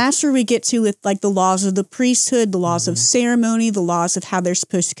 And that's where we get to with like the laws of the priesthood, the laws of ceremony, the laws of how they're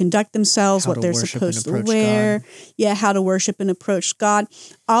supposed to conduct themselves, what they're supposed to wear. God. How to worship and approach God.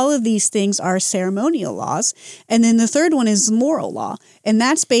 All of these things are ceremonial laws. And then the third one is moral law. And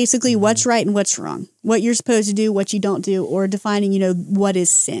that's basically what's right and what's wrong, what you're supposed to do, what you don't do, or defining, what is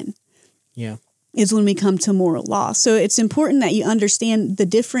sin. Yeah. Is when we come to moral law. So it's important that you understand the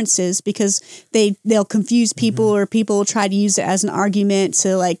differences, because they'll confuse people, or people will try to use it as an argument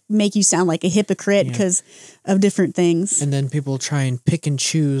to like make you sound like a hypocrite because of different things. And then people try and pick and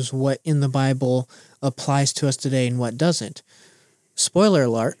choose what in the Bible applies to us today and what doesn't. Spoiler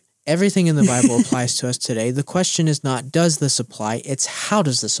alert, everything in the Bible applies to us today. The question is not, does this apply? It's how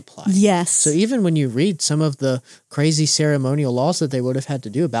does this apply? Yes. So even when you read some of the crazy ceremonial laws that they would have had to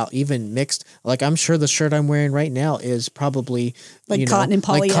do about even mixed, like I'm sure the shirt I'm wearing right now is probably cotton and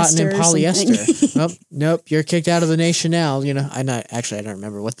polyester. Nope, you're kicked out of the nation now. I don't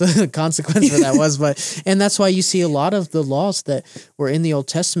remember what the consequence for that was, and that's why you see a lot of the laws that were in the Old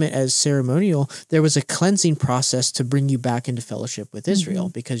Testament as ceremonial. There was a cleansing process to bring you back into fellowship with Israel,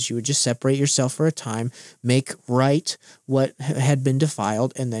 because you would just separate yourself for a time, make right what had been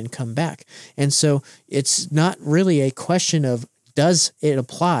defiled, and then come back. And so it's not really a question of does it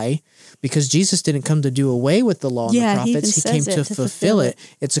apply, because Jesus didn't come to do away with the law and the prophets. He came to fulfill it.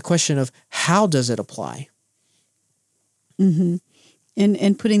 It's a question of how does it apply?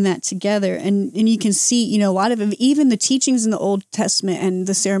 And putting that together. And you can see, a lot of even the teachings in the Old Testament and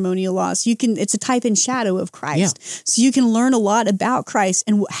the ceremonial laws, it's a type and shadow of Christ. Yeah. So you can learn a lot about Christ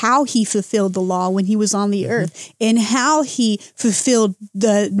and how he fulfilled the law when he was on the earth, and how he fulfilled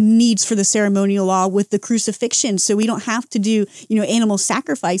the needs for the ceremonial law with the crucifixion. So we don't have to do, animal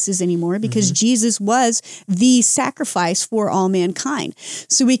sacrifices anymore, because Jesus was the sacrifice for all mankind.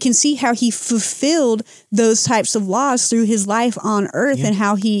 So we can see how he fulfilled those types of laws through his life on earth. earth and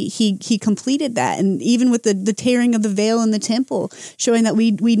how he completed that. And even with the tearing of the veil in the temple, showing that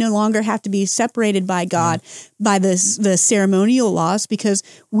we no longer have to be separated by God by the ceremonial laws, because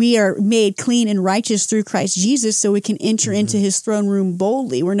we are made clean and righteous through Christ Jesus, so we can enter into his throne room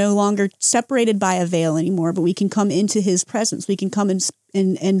boldly. We're no longer separated by a veil anymore, but we can come into his presence. We can come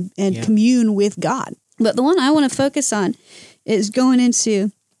and commune with God. But the one I want to focus on is going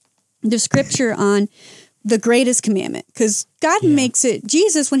into the scripture on the greatest commandment, because God makes it,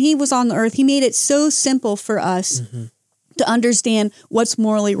 Jesus, when he was on the earth, he made it so simple for us to understand what's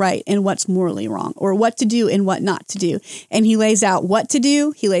morally right and what's morally wrong, or what to do and what not to do. And he lays out what to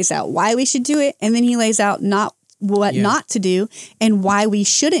do, he lays out why we should do it, and then he lays out not to do and why we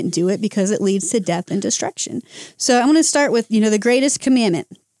shouldn't do it, because it leads to death and destruction. So I'm going to start with, the greatest commandment.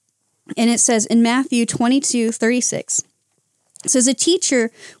 And it says in Matthew 22:36, it says, "A teacher,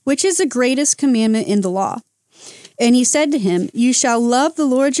 which is the greatest commandment in the law? And he said to him, you shall love the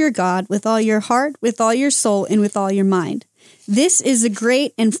Lord your God with all your heart, with all your soul, and with all your mind. This is the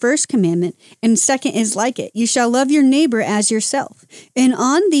great and first commandment, and second is like it. You shall love your neighbor as yourself. And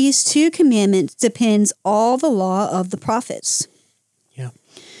on these two commandments depends all the law of the prophets." Yeah.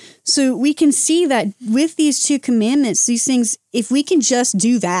 So we can see that with these two commandments, these things, if we can just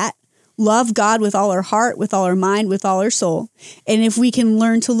do that, love God with all our heart, with all our mind, with all our soul. And if we can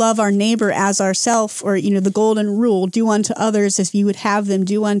learn to love our neighbor as ourself, or, the golden rule, do unto others as you would have them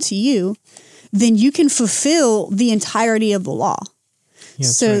do unto you, then you can fulfill the entirety of the law. Yeah,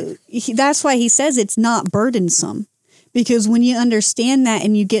 so that's why he says it's not burdensome. Because when you understand that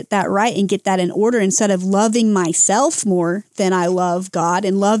and you get that right and get that in order, instead of loving myself more than I love God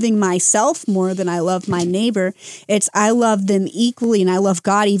and loving myself more than I love my neighbor, it's I love them equally and I love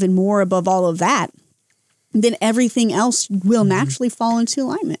God even more above all of that, then everything else will naturally fall into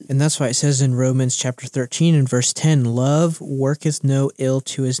alignment. And that's why it says in Romans chapter 13 and verse 10, "Love worketh no ill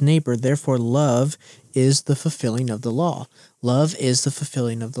to his neighbor. Therefore love is the fulfilling of the law." Love is the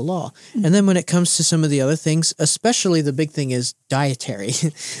fulfilling of the law. And then when it comes to some of the other things, especially the big thing is dietary.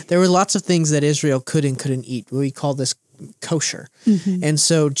 There were lots of things that Israel could and couldn't eat. We call this kosher. And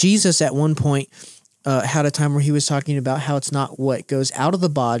so Jesus at one point had a time where he was talking about how it's not what goes out of the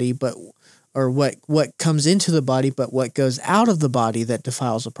body, but or what comes into the body, but what goes out of the body that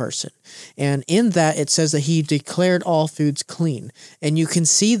defiles a person. And in that, it says that he declared all foods clean. And you can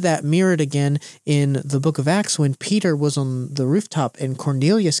see that mirrored again in the book of Acts when Peter was on the rooftop and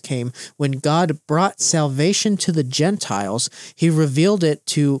Cornelius came. When God brought salvation to the Gentiles, he revealed it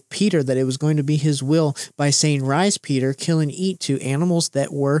to Peter that it was going to be his will by saying, "Rise, Peter, kill and eat to animals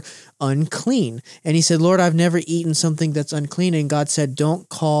that were unclean." And he said, "Lord, I've never eaten something that's unclean." And God said, "Don't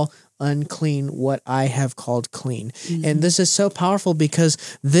call unclean what I have called clean." And this is so powerful because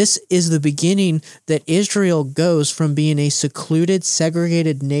this is the beginning that Israel goes from being a secluded,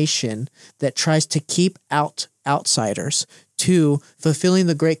 segregated nation that tries to keep out outsiders to fulfilling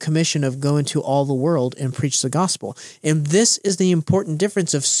the Great Commission of go into all the world and preach the gospel. And this is the important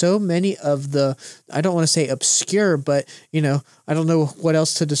difference of so many of the, I don't want to say obscure, but, I don't know what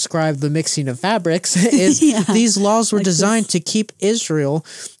else to describe the mixing of fabrics, is these laws were like designed to keep Israel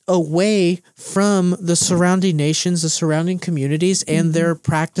away from the surrounding nations, the surrounding communities, and their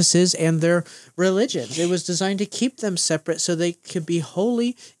practices and their religions. It was designed to keep them separate so they could be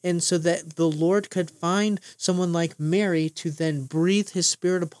holy and so that the Lord could find someone like Mary to then breathe his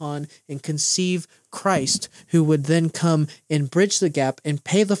spirit upon and conceive Christ, who would then come and bridge the gap and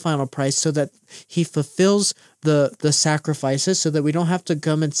pay the final price so that he fulfills the sacrifices, so that we don't have to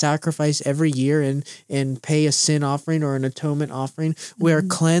come and sacrifice every year and pay a sin offering or an atonement offering. We are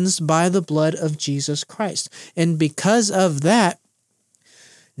cleansed by the blood of Jesus Christ. And because of that,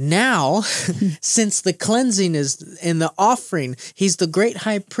 now, since the cleansing is in the offering, he's the great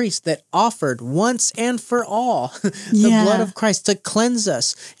high priest that offered once and for all the blood of Christ to cleanse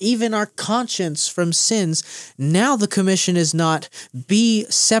us, even our conscience from sins. Now the commission is not be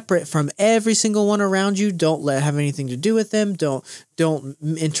separate from every single one around you. Don't have anything to do with them. Don't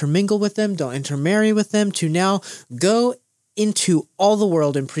intermingle with them. Don't intermarry with them. To now go into all the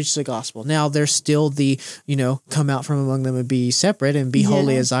world and preach the gospel. Now there's still the, come out from among them and be separate and be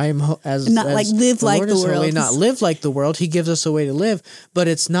holy as I am, as not as like live like the world. Holy, not live like the world. He gives us a way to live, but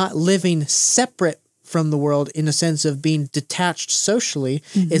it's not living separate from the world in a sense of being detached socially.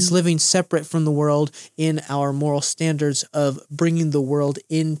 It's living separate from the world in our moral standards of bringing the world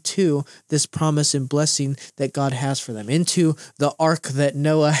into this promise and blessing that God has for them, into the ark that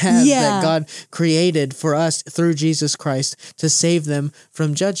Noah had, that God created for us through Jesus Christ to save them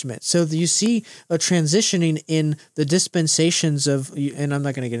from judgment. So you see a transitioning in the dispensations of, and I'm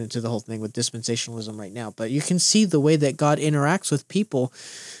not going to get into the whole thing with dispensationalism right now, but you can see the way that God interacts with people.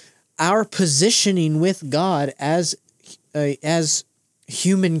 Our positioning with God as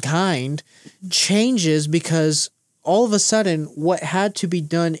humankind changes because all of a sudden what had to be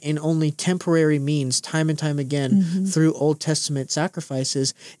done in only temporary means time and time again through Old Testament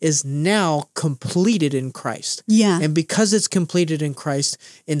sacrifices is now completed in Christ. And because it's completed in Christ,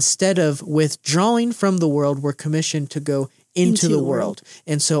 instead of withdrawing from the world, we're commissioned to go into the world.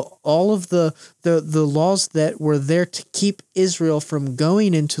 And so all of the laws that were there to keep Israel from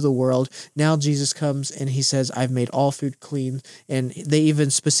going into the world, now Jesus comes and he says, I've made all food clean. And they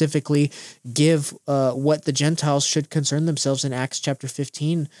even specifically give what the Gentiles should concern themselves in Acts chapter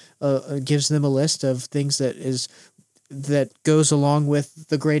 15, gives them a list of things that goes along with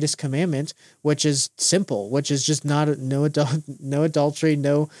the greatest commandment, which is simple, which is just no adultery,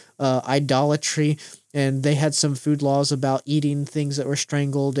 no idolatry. And they had some food laws about eating things that were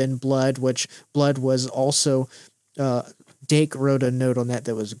strangled and blood, which blood was also, Dake wrote a note on that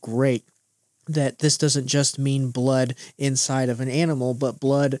was great, that this doesn't just mean blood inside of an animal, but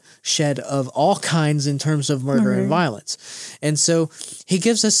blood shed of all kinds in terms of murder and violence. And so he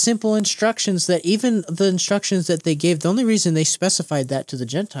gives us simple instructions that even the instructions that they gave, the only reason they specified that to the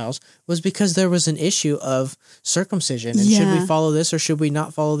Gentiles was because there was an issue of circumcision. And should we follow this or should we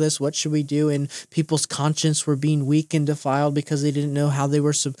not follow this? What should we do? And people's conscience were being weak and defiled because they didn't know how they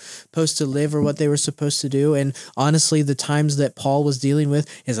were supposed to live or what they were supposed to do. And honestly, the times that Paul was dealing with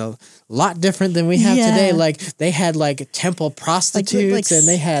is a lot different than we have today. Like they had like temple prostitutes and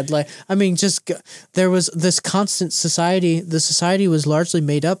they had there was this constant society. The society was largely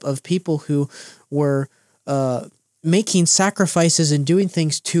made up of people who were making sacrifices and doing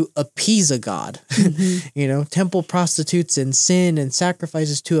things to appease a god. Temple prostitutes and sin and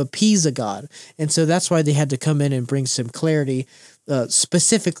sacrifices to appease a god. And so that's why they had to come in and bring some clarity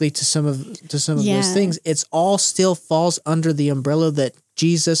specifically to some of those things. It's all still falls under the umbrella that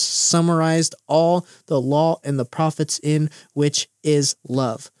Jesus summarized all the law and the prophets in, which is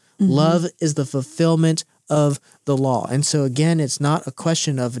love. Love is the fulfillment of the law. And so again, it's not a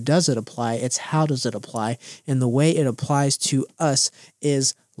question of does it apply, it's how does it apply. And the way it applies to us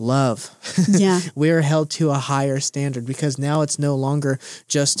is love. We are held to a higher standard because now it's no longer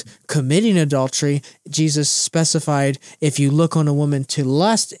just committing adultery. Jesus specified if you look on a woman to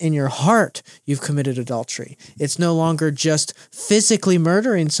lust in your heart, you've committed adultery. It's no longer just physically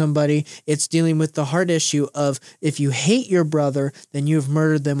murdering somebody. It's dealing with the heart issue of if you hate your brother, then you've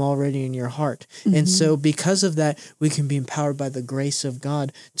murdered them already in your heart. And so because of that, we can be empowered by the grace of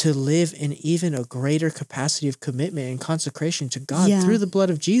God to live in even a greater capacity of commitment and consecration to God through the blood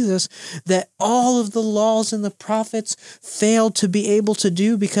of Jesus that all of the laws and the prophets failed to be able to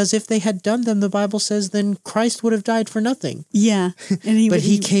do, because if they had done them, the Bible says, then Christ would have died for nothing. And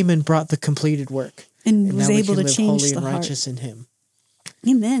he came and brought the completed work. And was able to change holy the and heart. righteous in him.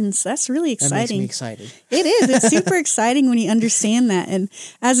 Amen. So that's really exciting. That makes me excited. It is. It's super exciting when you understand that. And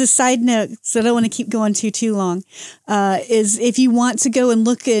as a side note, so I don't want to keep going too long, is if you want to go and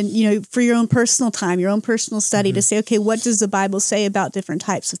look in, for your own personal time, your own personal study to say, okay, what does the Bible say about different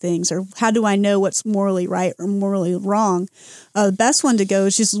types of things? Or how do I know what's morally right or morally wrong? The best one to go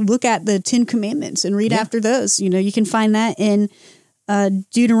is just look at the 10 Commandments and read after those. You can find that in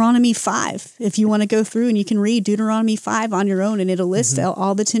Deuteronomy 5, if you want to go through and you can read Deuteronomy 5 on your own, and it'll list out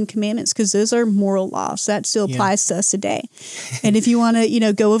all the 10 Commandments, because those are moral laws. That still applies to us today. And if you want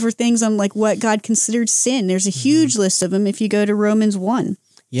to, go over things on like what God considered sin, there's a huge list of them if you go to Romans 1.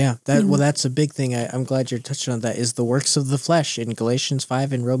 Yeah, that's a big thing. I'm glad you're touching on that, is the works of the flesh in Galatians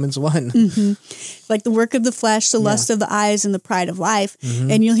 5 and Romans 1. Like the work of the flesh, the lust of the eyes, and the pride of life.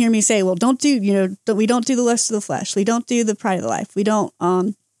 And you'll hear me say, well, we don't do the lust of the flesh. We don't do the pride of life. We don't,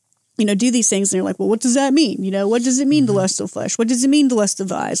 do these things. And they're like, well, what does that mean? What does it mean, the lust of the flesh? What does it mean, the lust of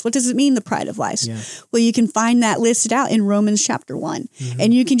the eyes? What does it mean, the pride of life? Well, you can find that listed out in Romans chapter 1.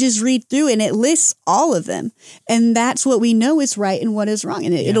 And you can just read through and it lists all of them. And that's what we know is right and what is wrong.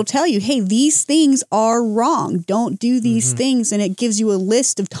 And it'll tell you, hey, these things are wrong. Don't do these things. And it gives you a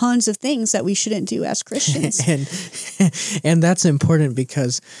list of tons of things that we shouldn't do as Christians. and that's important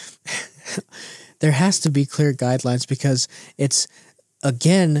because there has to be clear guidelines, because it's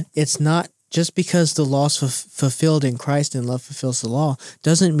not just because the law's fulfilled in Christ and love fulfills the law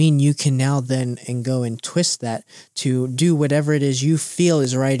doesn't mean you can now then and go and twist that to do whatever it is you feel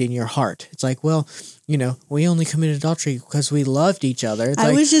is right in your heart. It's like, well, we only committed adultery because we loved each other. It's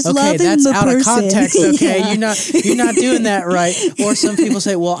I was just okay, loving that's the out person. of context. Okay, Yeah. you're not doing that right. Or some people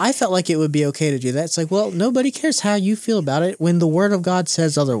say, well, I felt like it would be okay to do that. It's like, well, nobody cares how you feel about it when the Word of God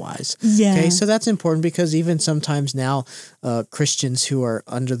says otherwise. Yeah. Okay, so that's important because even sometimes now, Christians who are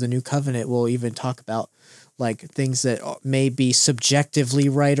under the new covenant will even talk about like things that may be subjectively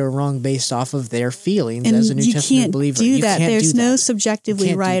right or wrong based off of their feelings And as a New you Testament can't believer. do that. There's do no that. subjectively You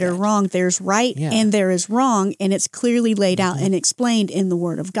can't do right or that. wrong. There's right Yeah. and there is wrong, and it's clearly laid out and explained in the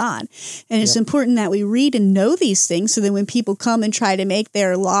Word of God. And it's important that we read and know these things so that when people come and try to make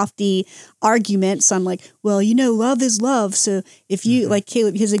their lofty arguments on like, well, love is love. So if you, like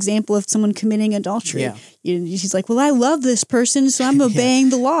Caleb, his example of someone committing adultery, Yeah. He's like, well, I love this person, so I'm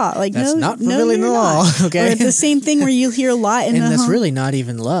obeying the law. Like, That's no, not no, fulfilling you're the law, not. okay? Or the same thing where you hear a lot in And the that's home. really not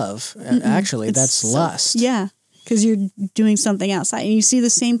even love. Actually, It's that's lust. Yeah, because you're doing something outside. And you see the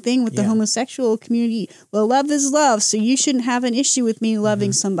same thing with the Yeah. homosexual community. Well, love is love, so you shouldn't have an issue with me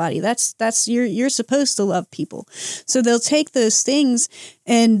loving somebody. That's you're supposed to love people. So they'll take those things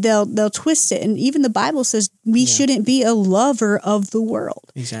and they'll twist it. And even the Bible says we shouldn't be a lover of the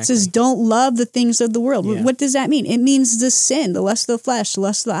world. Exactly. It says don't love the things of the world. Yeah. What does that mean? It means the sin, the lust of the flesh, the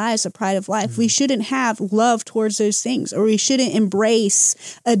lust of the eyes, the pride of life. We shouldn't have love towards those things, or we shouldn't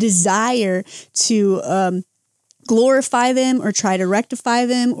embrace a desire to glorify them or try to rectify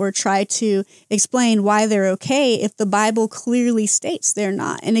them or try to explain why they're okay if the Bible clearly states they're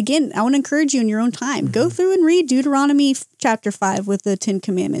not. And again, I want to encourage you in your own time, go through and read Deuteronomy chapter 5 with the 10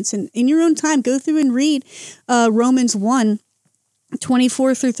 Commandments. And in your own time, go through and read Romans 1,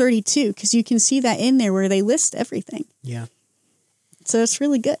 24 through 32, because you can see that in there where they list everything. Yeah. So it's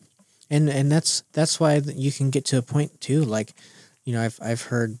really good. And that's why you can get to a point too. Like, I've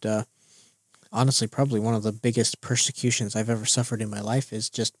heard, honestly, probably one of the biggest persecutions I've ever suffered in my life is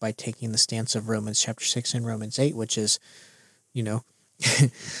just by taking the stance of Romans chapter 6 and Romans 8, which is,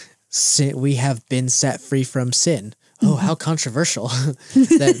 sin, we have been set free from sin. Oh, how controversial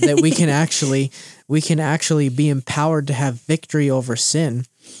that we can actually be empowered to have victory over sin.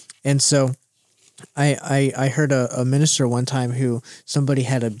 And so I heard a minister one time who somebody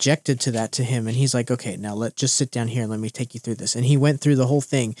had objected to that to him, and he's like, okay, now just sit down here and let me take you through this. And he went through the whole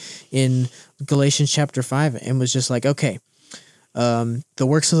thing in Galatians chapter 5 and was just like, okay, the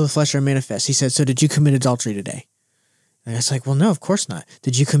works of the flesh are manifest. He said, so did you commit adultery today? And it's like, well, no, of course not.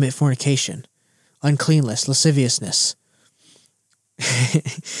 Did you commit fornication, uncleanness, lasciviousness,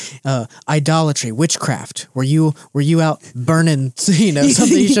 idolatry, witchcraft? Were you out burning, something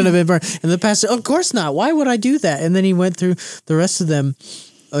you shouldn't have been burning? And the pastor, of course not. Why would I do that? And then he went through the rest of them.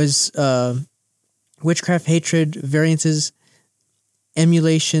 Was witchcraft, hatred, variances,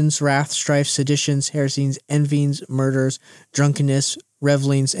 emulations, wrath, strife, seditions, heresies, envyings, murders, drunkenness,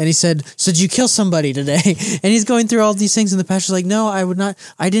 revelings. And he said, so did you kill somebody today? And he's going through all these things, and the pastor's like, no, I would not.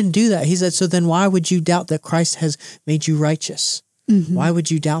 I didn't do that. He said, so then why would you doubt that Christ has made you righteous? Why would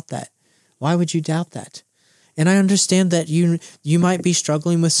you doubt that? Why would you doubt that? And I understand that you might be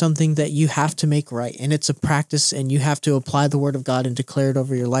struggling with something that you have to make right, and it's a practice, and you have to apply the Word of God and declare it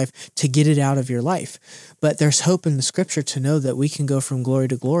over your life to get it out of your life. But there's hope in the Scripture to know that we can go from glory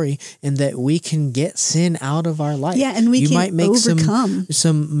to glory, and that we can get sin out of our life. Yeah, and we can might make overcome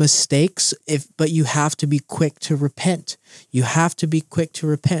some mistakes, but you have to be quick to repent. You have to be quick to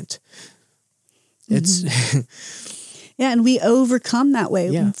repent. It's Yeah, and we overcome that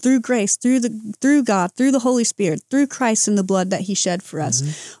way through grace, through God, through the Holy Spirit, through Christ and the blood that He shed for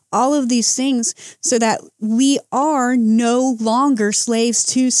us. All of these things so that we are no longer slaves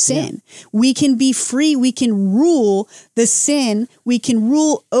to sin. Yeah. We can be free. We can rule the sin. We can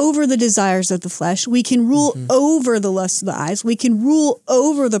rule over the desires of the flesh. We can rule over the lust of the eyes. We can rule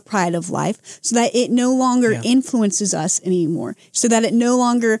over the pride of life so that it no longer influences us anymore. So that it no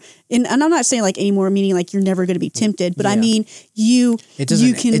longer, and I'm not saying like anymore, meaning like you're never going to be tempted, but I mean it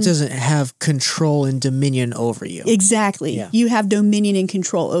doesn't have control and dominion over you. Exactly. Yeah. You have dominion and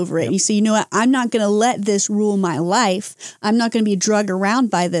control over it. Yep. You say, you know what? I'm not going to let this rule my life. I'm not going to be drugged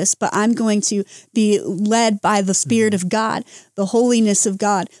around by this, but I'm going to be led by the Spirit of God, the holiness of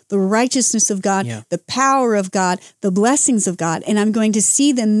God, the righteousness of God, the power of God, the blessings of God. And I'm going to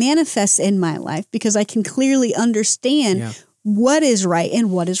see them manifest in my life because I can clearly understand what is right and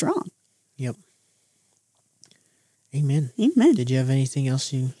what is wrong. Yep. Amen. Amen. Did you have anything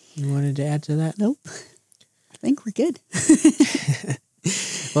else you wanted to add to that? Nope. I think we're good.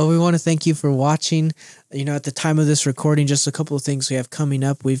 Well, we want to thank you for watching. At the time of this recording, just a couple of things we have coming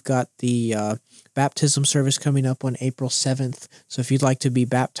up. We've got the baptism service coming up on April 7th. So if you'd like to be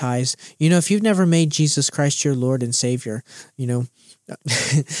baptized, if you've never made Jesus Christ your Lord and Savior,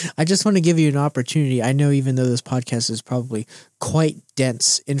 I just want to give you an opportunity. I know even though this podcast is probably quite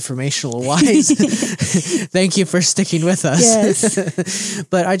dense informational wise, thank you for sticking with us. Yes.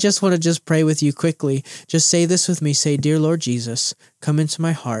 But I just want to pray with you quickly. Just say this with me. Say, "Dear Lord Jesus, come into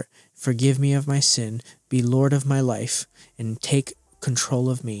my heart, forgive me of my sin, be Lord of my life, and take control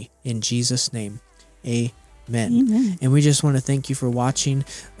of me. In Jesus' name, amen." Amen. And we just want to thank you for watching.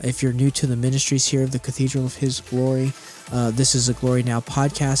 If you're new to the ministries here of the Cathedral of His Glory, this is a Glory Now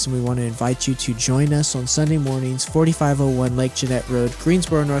podcast, and we want to invite you to join us on Sunday mornings, 4501 Lake Jeanette Road,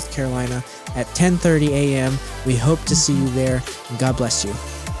 Greensboro, North Carolina, at 10:30 a.m. We hope to see you there, and God bless you.